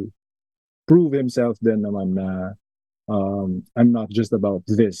to prove himself then naman na I'm not just about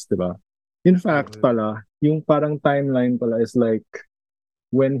this, diba? In fact, pala, yung parang timeline pala is like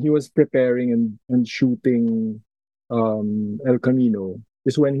when he was preparing and shooting El Camino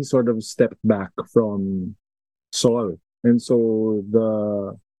is when he sort of stepped back from Saul. And so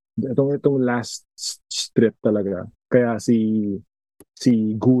itong last strip talaga. Kaya si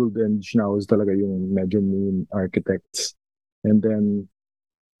Gould and Schnauz talaga yung medyo main architects. And then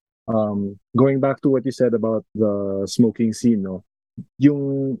going back to what you said about the smoking scene, no?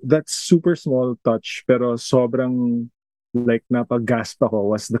 Yung that super small touch pero sobrang like napagasp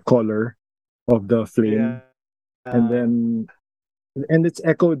ako was the color of the flame. And then it's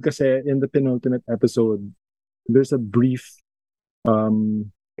echoed kasi in the penultimate episode. There's a brief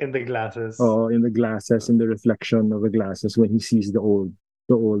in the glasses. In the glasses, in the reflection of the glasses when he sees the old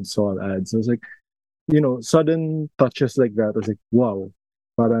Saul ads. So it's like, sudden touches like that. I was like, wow.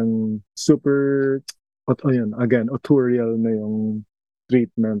 Parang super again, autorial na yung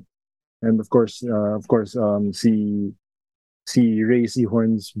treatment. And of course, see Ray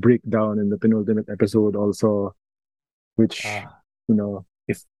Seahorn's breakdown in the penultimate episode also, which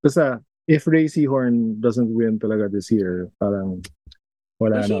if Ray Seahorn doesn't win talaga this year, parang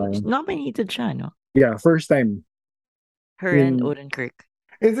wala na. Nominated siya, no? Yeah, first time. Her and Odenkirk.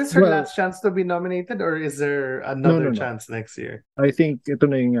 Is this her last chance to be nominated, or is there another chance next year? I think ito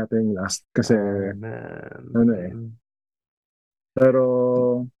na yung ating last kasi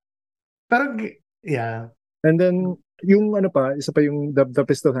Pero yeah. And then yung isa pa yung the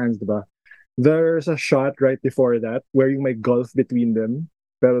pistol hands, diba? There's a shot right before that where you may gulf between them,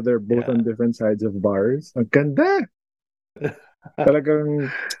 pero they're both on different sides of bars. Ang ganda! Talagang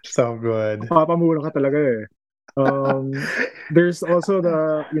so good. Papamura ka talaga eh. There's also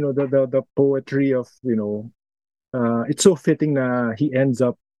the poetry of it's so fitting na he ends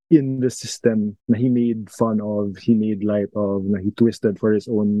up in the system na he made fun of, he made light of, na he twisted for his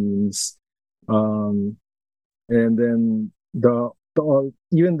own means, and then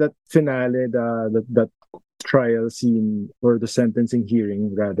even that finale, that trial scene or the sentencing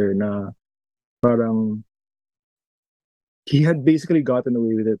hearing rather, na parang he had basically gotten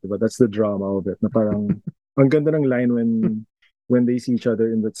away with it, but that's the drama of it. Na parang ang ganda ng line when they see each other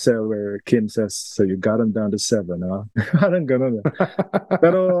in that cell where Kim says, "So you got him down to 7, huh?" Parang ganun.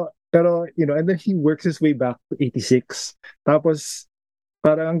 pero and then he works his way back to 86. Tapos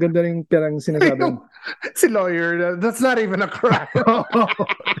parang ang ganda rin parang sinasabi. Si lawyer, that's not even a crime.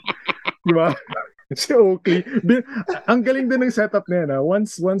 Diba? Si Oakley. Ang galing din ng setup niya na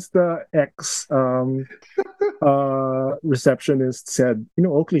once the ex receptionist said,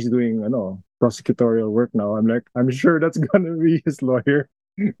 Oakley's doing prosecutorial work now. I'm like, I'm sure that's gonna be his lawyer.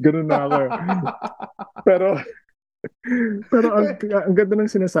 Ganun na ako. pero ang ganda ng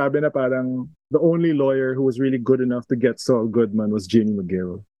sinasabi na parang the only lawyer who was really good enough to get Saul Goodman was Jimmy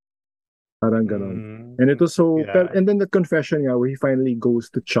McGill. Parang ganun. And it was so and then the confession where he finally goes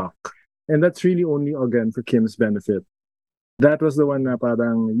to Chuck. And that's really only again for Kim's benefit. That was the one na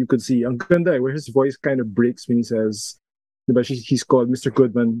parang you could see ang ganda where his voice kind of breaks when he says, diba, he's called Mr.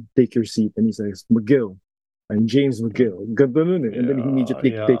 Goodman, take your seat, and he says, McGill, I'm James McGill. Ganda nun eh. And then he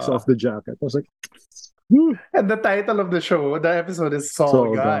immediately takes off the jacket. I was like, and the title of the show, the episode is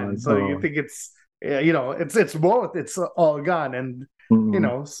Saul Gone. So you think it's it's both. It's all gone, and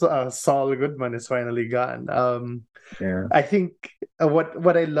Saul Goodman is finally gone. I think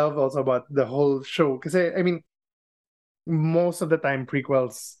what I love also about the whole show, because I mean, most of the time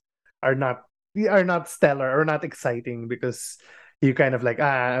prequels are not stellar or not exciting because you kind of like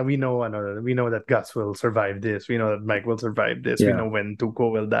we know that Gus will survive this, we know that Mike will survive this, we know when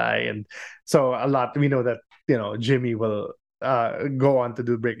Tuco will die, and so a lot we know that Jimmy will go on to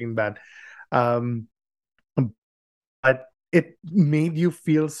do Breaking Bad, but it made you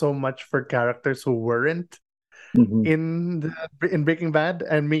feel so much for characters who weren't in Breaking Bad,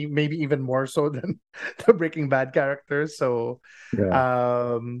 and maybe even more so than the Breaking Bad characters. So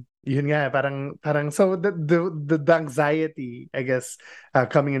yun nga, parang so the anxiety, I guess,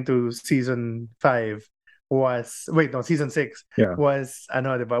 coming into season 5 was season 6 was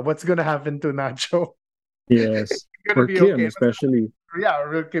diba? What's gonna happen to Nacho? Yes, or Kim okay? Especially.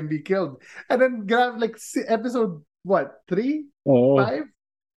 Or Kim be killed, and then like episode 3, 5.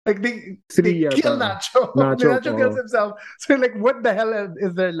 Like they kill Nacho. Nacho kills himself. So like, what the hell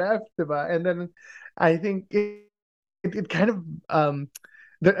is there left, diba? And then I think it kind of I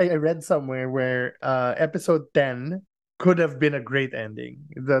read somewhere where episode 10 could have been a great ending.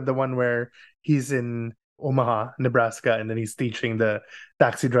 The one where he's in Omaha, Nebraska, and then he's teaching the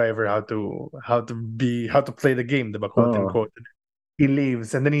taxi driver how to play the game, diba, quote unquote. He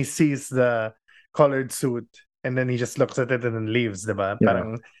leaves, and then he sees the colored suit and then he just looks at it and then leaves, diba? Yeah.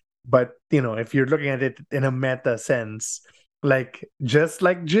 Parang, but if you're looking at it in a meta sense, like just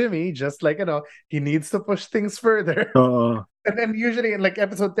like Jimmy, just like he needs to push things further. And then usually in like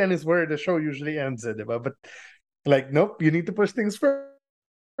episode 10 is where the show usually ends, diba? But like, nope, you need to push things further.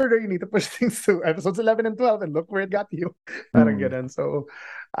 You need to push things to episodes 11 and 12, and look where it got you. Parang ganun. So,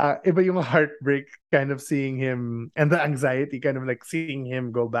 iba yung heartbreak kind of seeing him, and the anxiety kind of like seeing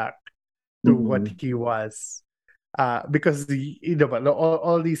him go back to what he was. Because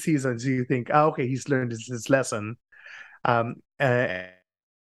all these seasons, you think, okay, he's learned his lesson. And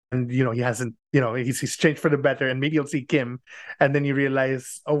he hasn't, he's changed for the better, and maybe you'll see Kim, and then you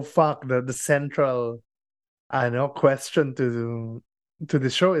realize, oh fuck, the central question to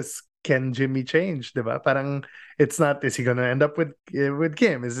the show is, can Jimmy change, diba? Parang it's not, is he gonna end up with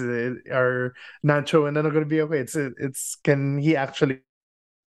Kim? Is it, are Nacho and Ano gonna be okay? It's can he actually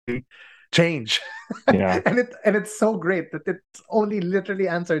change? Yeah. and it's so great that it's only literally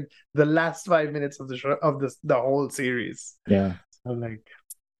answered the last 5 minutes of the show, of the whole series. Yeah. So like,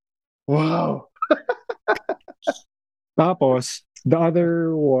 wow. Tapos, the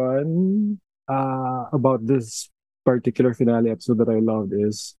other one about this particular finale episode that I loved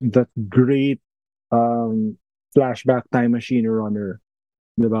is that great flashback time machine runner,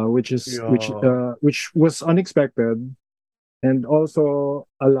 diba? Which was unexpected and also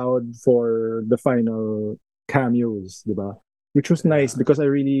allowed for the final cameos, diba? Which was nice because I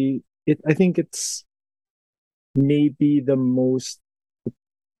think it's maybe the most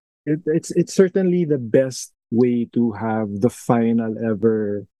it's certainly the best way to have the final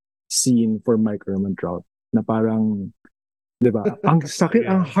ever scene for Mike Ehrmantraut na parang, diba? Ang sakit,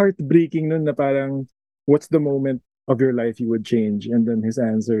 ang heartbreaking nun na parang, what's the moment of your life you would change? And then his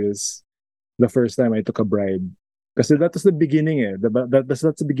answer is, the first time I took a bribe. Kasi that was the beginning that's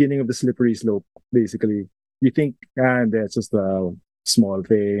the beginning of the slippery slope, basically. You think, that's just a small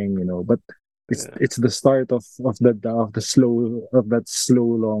thing, but it's the start of that slow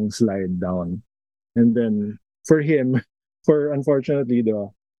long slide down. And then for him, unfortunately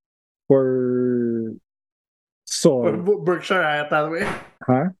for Saul, Berkshire Hathaway.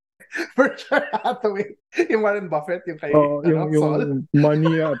 huh? Berkshire Hathaway. Yung Warren Buffett, yung kay yung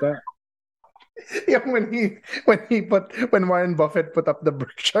money ata. Yung when Warren Buffett put up the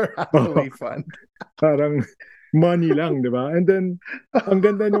Berkshire Hathaway fund. Parang money lang, di ba? And then, ang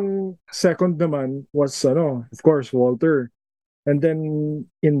ganda nung second naman was, of course, Walter. And then,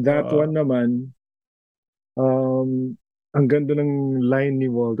 in that one naman, ang ganda ng line ni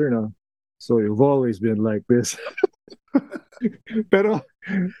Walter na, so you've always been like this. pero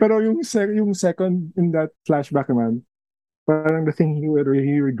yung second in that flashback naman, parang the thing he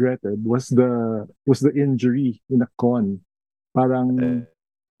regretted was the injury in a con. Parang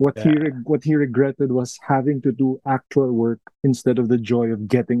what he regretted was having to do actual work instead of the joy of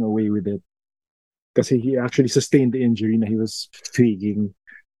getting away with it. Kasi he actually sustained the injury na he was faking.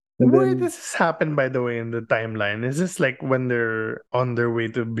 Where does this happen, by the way, in the timeline? Is this like when they're on their way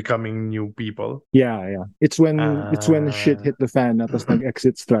to becoming new people? Yeah. It's when shit hit the fan na tapos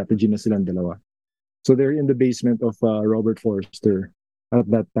nag-exit strategy na silang dalawa. So they're in the basement of Robert Forster at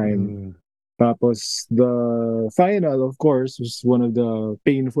that time. Tapos the final, of course, was one of the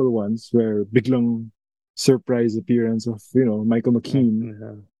painful ones where biglang surprise appearance of Michael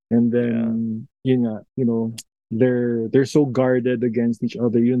McKean, and then they're so guarded against each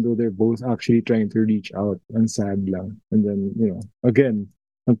other, even though they're both actually trying to reach out. And sad lang. And then again,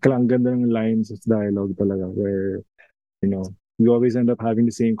 ang ganda ng lines of dialogue talaga where we always end up having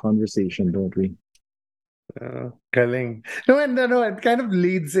the same conversation, don't we? Galing. No, it kind of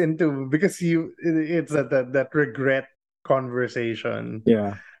leads into, because it's that regret conversation.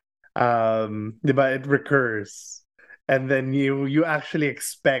 Yeah. Diba, it recurs, and then you actually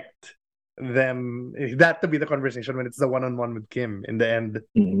expect that to be the conversation when it's the one-on-one with Kim in the end.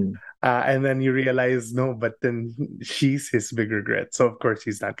 And then you realize, no, but then she's his big regret, so of course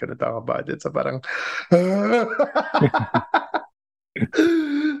he's not gonna talk about it. So parang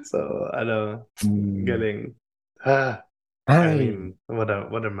so galing. I mean, what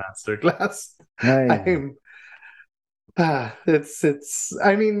a masterclass. It's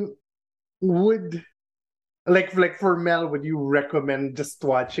I mean, would like for Mel, would you recommend just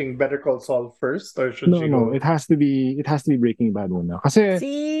watching Better Call Saul first, or should she go? No, it has to be Breaking Bad muna. Kasi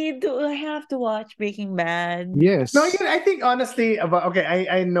See, do I have to watch Breaking Bad? Yes. No, I think honestly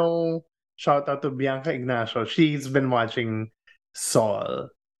I know, shout out to Bianca Ignacio. She's been watching Saul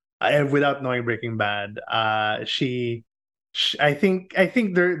without knowing Breaking Bad. I think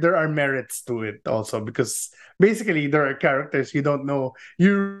there are merits to it also, because basically there are characters you don't know.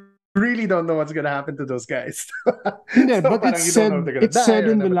 You really don't know what's gonna happen to those guys. Yeah, So but parang you don't know if they're gonna it's die said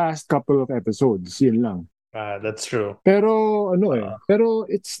or in the whatever. last couple of episodes, yun lang. That's true. Pero Uh, pero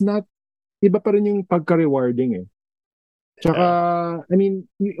it's not, iba pa rin yung pagka-rewarding eh. Tsaka, yeah. I mean,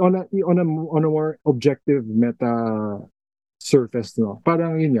 on a more objective meta surface, no?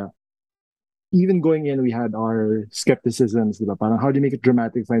 Parang yun nga, even going in, we had our skepticisms, diba? Parang, how do you make it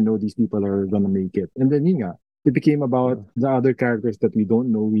dramatic if I know these people are gonna make it? And then yun nga, it became about the other characters that we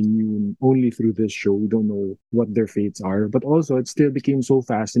don't know. We knew only through this show. We don't know what their fates are. But also, it still became so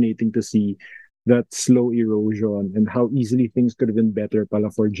fascinating to see that slow erosion and how easily things could have been better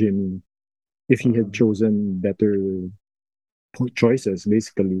pala for Jimmy if he had chosen better choices,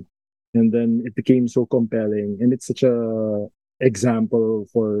 basically. And then it became so compelling, and it's such a example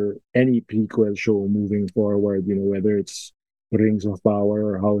for any prequel show moving forward. You know, whether it's Rings of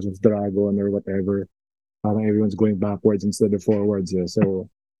Power or House of Dragon or whatever. Parang everyone's going backwards instead of forwards. Yeah.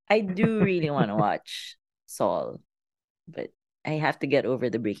 So I do really want to watch Saul, but I have to get over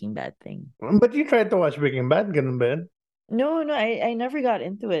the Breaking Bad thing. But you tried to watch Breaking Bad, ganun ba yun? No, I never got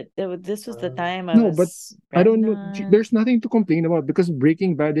into it. This was the time I no, but was I don't know. pregnant. There's nothing to complain about because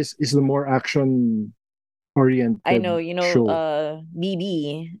Breaking Bad is the more action I oriented know, show.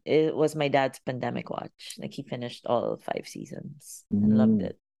 BB, it was my dad's pandemic watch. Like he finished all 5 seasons and loved Mm.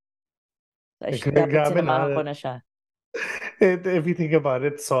 it. So dapat Grabe sinamahan ko na. na siya. If you think about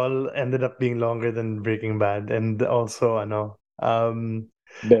it, Saul ended up being longer than Breaking Bad, and also, not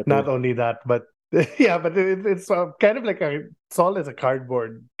Better. only that, but yeah, but it's kind of like Saul is a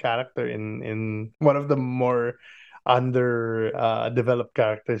cardboard character in one of the more under developed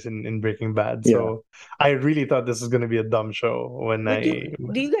characters in Breaking Bad. Yeah. So I really thought this was gonna be a dumb show when But I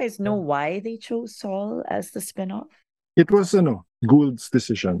do you guys know why they chose Saul as the spin-off? It was Gould's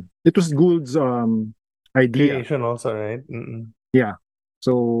decision. It was Gould's idea. creation also, right? Mm-mm. Yeah.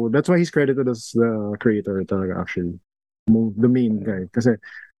 So that's why he's credited as the creator talaga actually. The main guy. Kasi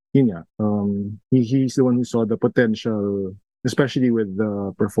yun nga, he's the one who saw the potential, especially with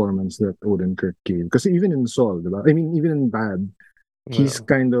the performance that Odenkirk gave. Kasi even in Saul, diba? I mean, even in Bad, he's Yeah.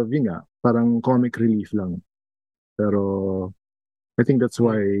 kind of, yun nga, parang comic relief lang. Pero I think that's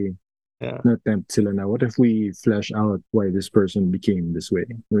why Yeah. na-tempt sila na, what if we flesh out why this person became this way?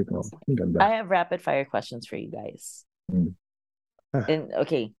 Like, oh, ang ganda. I have rapid fire questions for you guys. Mm.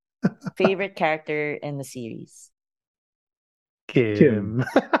 Okay. Favorite character in the series? Kim.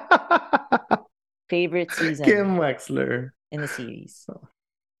 Favorite season Kim Wexler. in the series?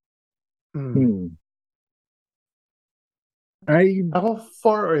 Ako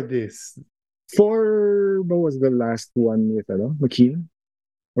 4 or this? 4, what was the last one with McKean?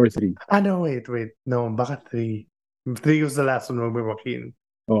 Or 3? No, wait. No, baka 3. 3 was the last one with Joaquin.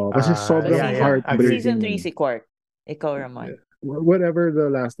 Oh, kasi sobrang heartbreaking. Season 3 si Quark. Ikaw, Ramon. Whatever the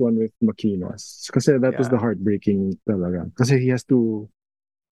last one with McKean was. Kasi that was the heartbreaking talaga. Kasi he has to,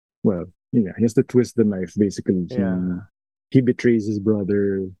 he has to twist the knife basically. He betrays his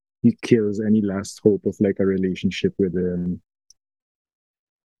brother. He kills any last hope of like a relationship with him.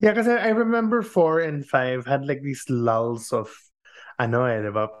 Yeah, because I remember 4 and 5 had like these lulls of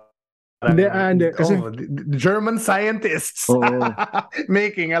diba? The German scientists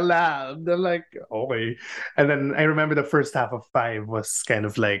making a lab. They're like, okay. And then I remember the first half of 5 was kind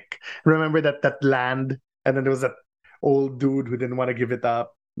of like, remember that land, and then there was that old dude who didn't want to give it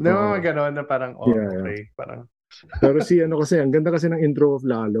up. No, ganon na parang, okay. Parang. Pero kasi, ang ganda kasi ng intro of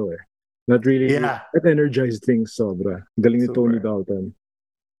Lalo eh. That really, that energized things sobra. Galing ni Tony Dalton.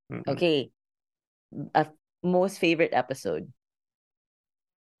 Okay. Most favorite episode?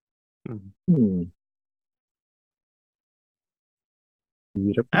 Or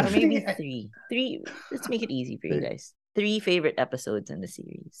maybe 3. 3. Let's make it easy for you guys. 3 favorite episodes in the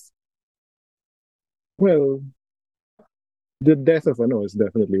series. Well, the death of is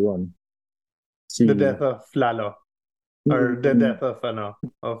definitely one. The death of Lalo. Or the death of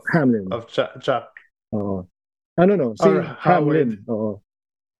of Hamlin. Of Chuck. I don't know. Or Hamlin.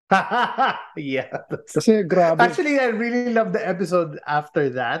 Yeah. Kasi grabe. Actually, I really love the episode after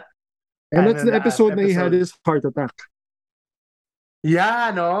that. And that's the episode na he had his heart attack.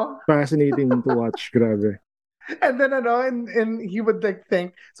 Yeah, no? Fascinating to watch. Grabe. And then, and he would like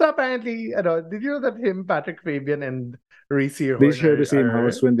think. So apparently, did you know that him, Patrick Fabian, and Reese Horner, they share the same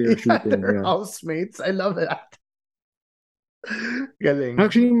house when they're shooting. They're housemates. I love that. Galing.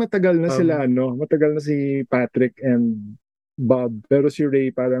 Actually, matagal na sila, matagal na si Patrick and Bob. Pero si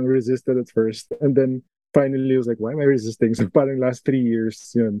Ray parang resisted at first. And then, finally, was like, why am I resisting? So parang last 3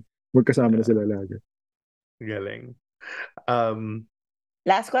 years, yun, magkasama na sila lagi. Galing.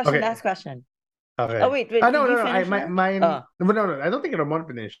 Last question. Okay. Last question. Okay. Oh, wait. No. Mine. No, I don't think Ramon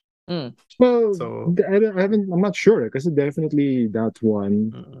finished. Mm. Well, So I'm not sure because definitely that's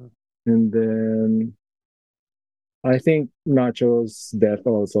one. And then I think Nacho's death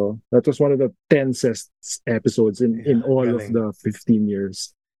also. That was one of the tensest episodes in yeah, all of galing. the 15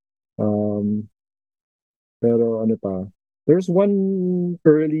 years. Um, pero ano pa? There's one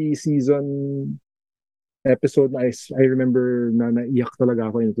early season episode na I remember na naiyak talaga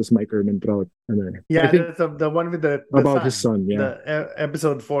ako, and it was Mike Ehrmantraut. Ano, I Yeah, think that's the one with the about his son, son, yeah. the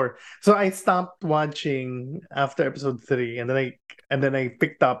episode 4. So I stopped watching after episode 3, and then I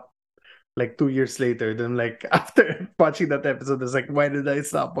picked up like 2 years later. Then like after watching that episode, I was like, why did I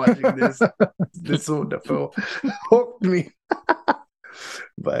stop watching this? This so the hooked me.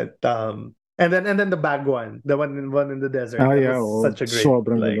 But and then the bag one, the one in the desert. Ah, That yeah, was oh, such a great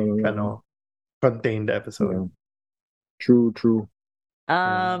sobrang ganda like nun. contained episode. Yeah. True, true.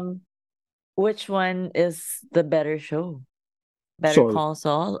 Yeah. Which one is the better show? Better Saul. Call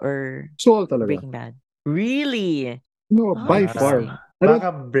Saul or Saul talaga. Breaking Bad? Really? No, Oh, by far. interesting. I don't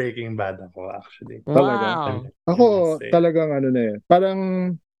Baka Breaking Bad ako actually. talaga. Wow. Ako I must say. talagang ano na eh. Parang,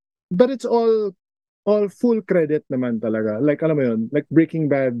 but it's all full credit naman talaga. Like, alam mo yun, like Breaking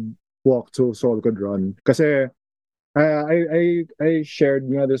Bad walked so Saul could run. Kasi, I shared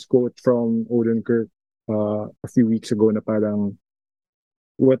nga this quote from Odenkirk a few weeks ago na parang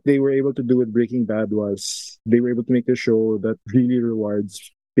what they were able to do with Breaking Bad was they were able to make a show that really rewards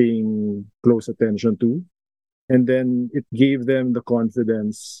paying close attention to. And then it gave them the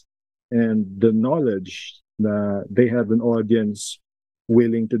confidence and the knowledge that they have an audience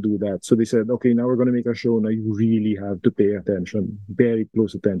willing to do that. So they said, okay, now we're going to make a show that you really have to pay attention, very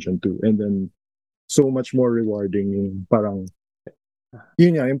close attention to. And then so much more rewarding yung parang,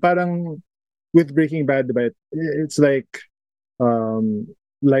 yun nga, yung parang with Breaking Bad, diba, it's like um,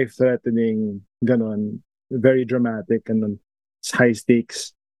 life-threatening, ganon, very dramatic, and it's high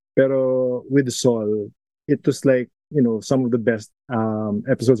stakes. Pero with Saul, it was like, some of the best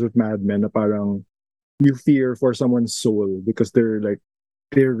episodes of Mad Men na parang you fear for someone's soul because they're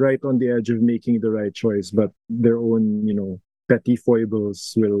right on the edge of making the right choice, but their own, petty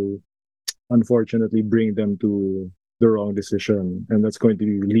foibles will unfortunately bring them to the wrong decision, and that's going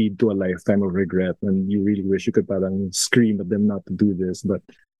to lead to a lifetime of regret, and you really wish you could parang scream at them not to do this, but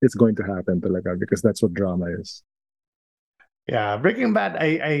it's going to happen talaga because that's what drama is. Yeah, Breaking Bad,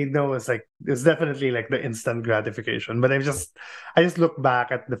 I know it's definitely like the instant gratification. But I just look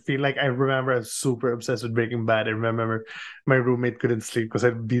back at the feel. Like I remember I was super obsessed with Breaking Bad. I remember my roommate couldn't sleep because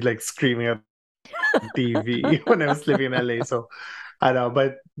I'd be like screaming at TV when I was living in LA. So I know,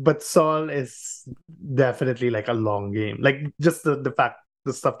 but Saul is definitely like a long game. Like just the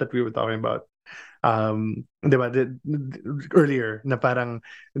stuff that we were talking about. Diba, earlier na parang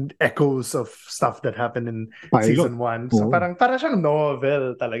echoes of stuff that happened in Pilot. season 1. So parang para siyang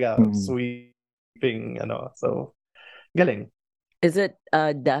novel talaga, sweeping so galing. Is it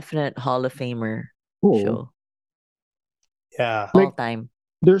a definite Hall of Famer show? Yeah. All time.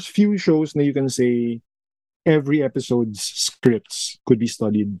 There's few shows na you can say every episode's scripts could be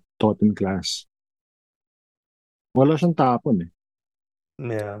taught in class. Wala siyang tapon eh.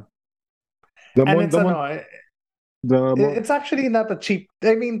 Yeah. And it's actually not a cheap.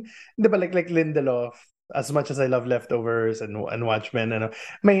 I mean, diba, like Lindelof, as much as I love Leftovers and Watchmen,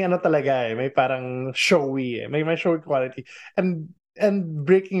 may talaga may parang showy, may showy quality. And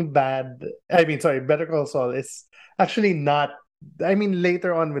Breaking Bad, I mean, sorry, Better Call Saul is actually not. I mean,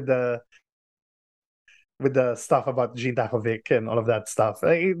 later on with the stuff about Gene Takovic and all of that stuff,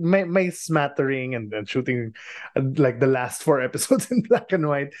 may smattering and shooting like the last 4 episodes in black and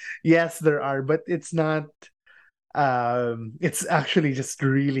white. Yes, there are, but it's not. It's actually just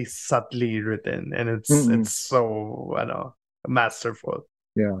really subtly written, and it's so masterful.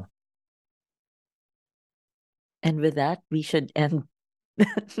 Yeah. And with that, we should end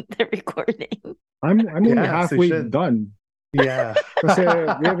the recording. I'm only halfway done. Yeah. Kasi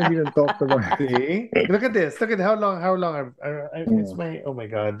we haven't even talked about it. See? Look at this. Look at how long it's my, oh my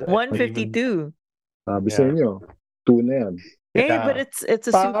god. 152. Sabi sa inyo, 2 na yan. Hey, but it's a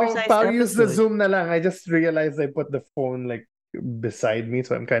super-sized episode. Use the Zoom na lang. I just realized I put the phone like beside me,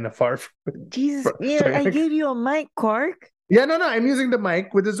 so I'm kind of far from it. Jesus, I gave you a mic, Quark. Yeah, no, I'm using the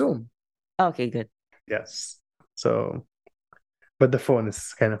mic with the Zoom. Okay, good. Yes. So, but the phone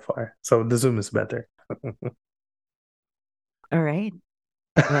is kind of far, so the Zoom is better. All right.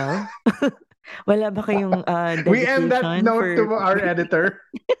 Well, wala ba kayong dedication we end that note for... to our editor.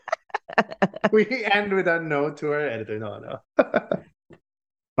 We end with a note to our editor. No.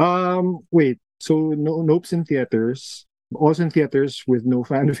 Wait. So Nope's in theaters. Also in theaters with no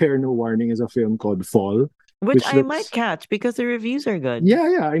fanfare, no warning is a film called Fall. Which which I might looks catch because the reviews are good.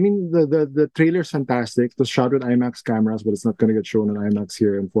 yeah. I mean the trailer's fantastic. It was shot with IMAX cameras, but it's not gonna get shown on IMAX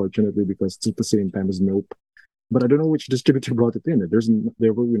here, unfortunately, because it's at the same time as Nope. But I don't know which distributor brought it in.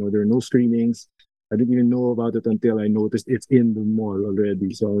 There were no screenings. I didn't even know about it until I noticed it's in the mall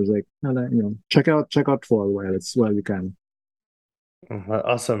already. So I was like, check out Fall while you can.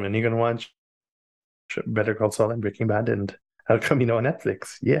 Awesome. And you can watch Better Call Saul and Breaking Bad and El Camino on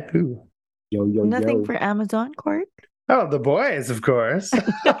Netflix. Yahoo! Yo yo Nothing yo. for Amazon, Court? Oh, The Boys, of course.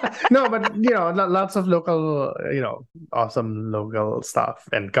 No, but lots of local, awesome local stuff,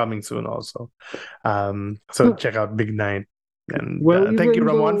 and coming soon also. So check out Big Night, and Well, thank you, even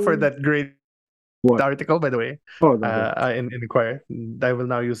Ramon, for though that great what? article. By the way, Oh, okay. in Inquirer, I will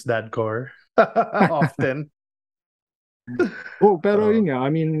now use that core often. Oh, pero So, yun nga, I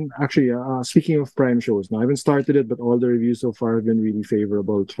mean, actually, speaking of Prime shows, now I haven't started it, but all the reviews so far have been really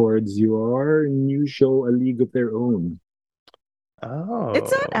favorable towards your new show, A League of Their Own.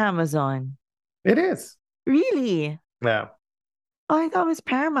 It's on oh, Amazon. it is. Really? Yeah, Oh, I thought it was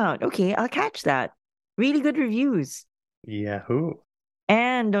Paramount. Okay, I'll catch that. Really good reviews. Yahoo!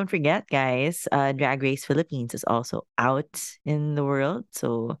 And don't forget, guys, Drag Race Philippines is also out in the world.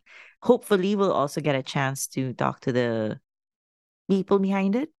 So hopefully we'll also get a chance to talk to the people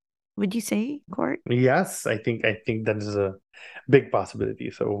behind it. Would you say, Court? Yes, I think that is a big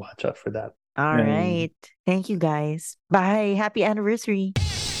possibility. So watch out for that. All And right. Thank you, guys. Bye. Happy anniversary.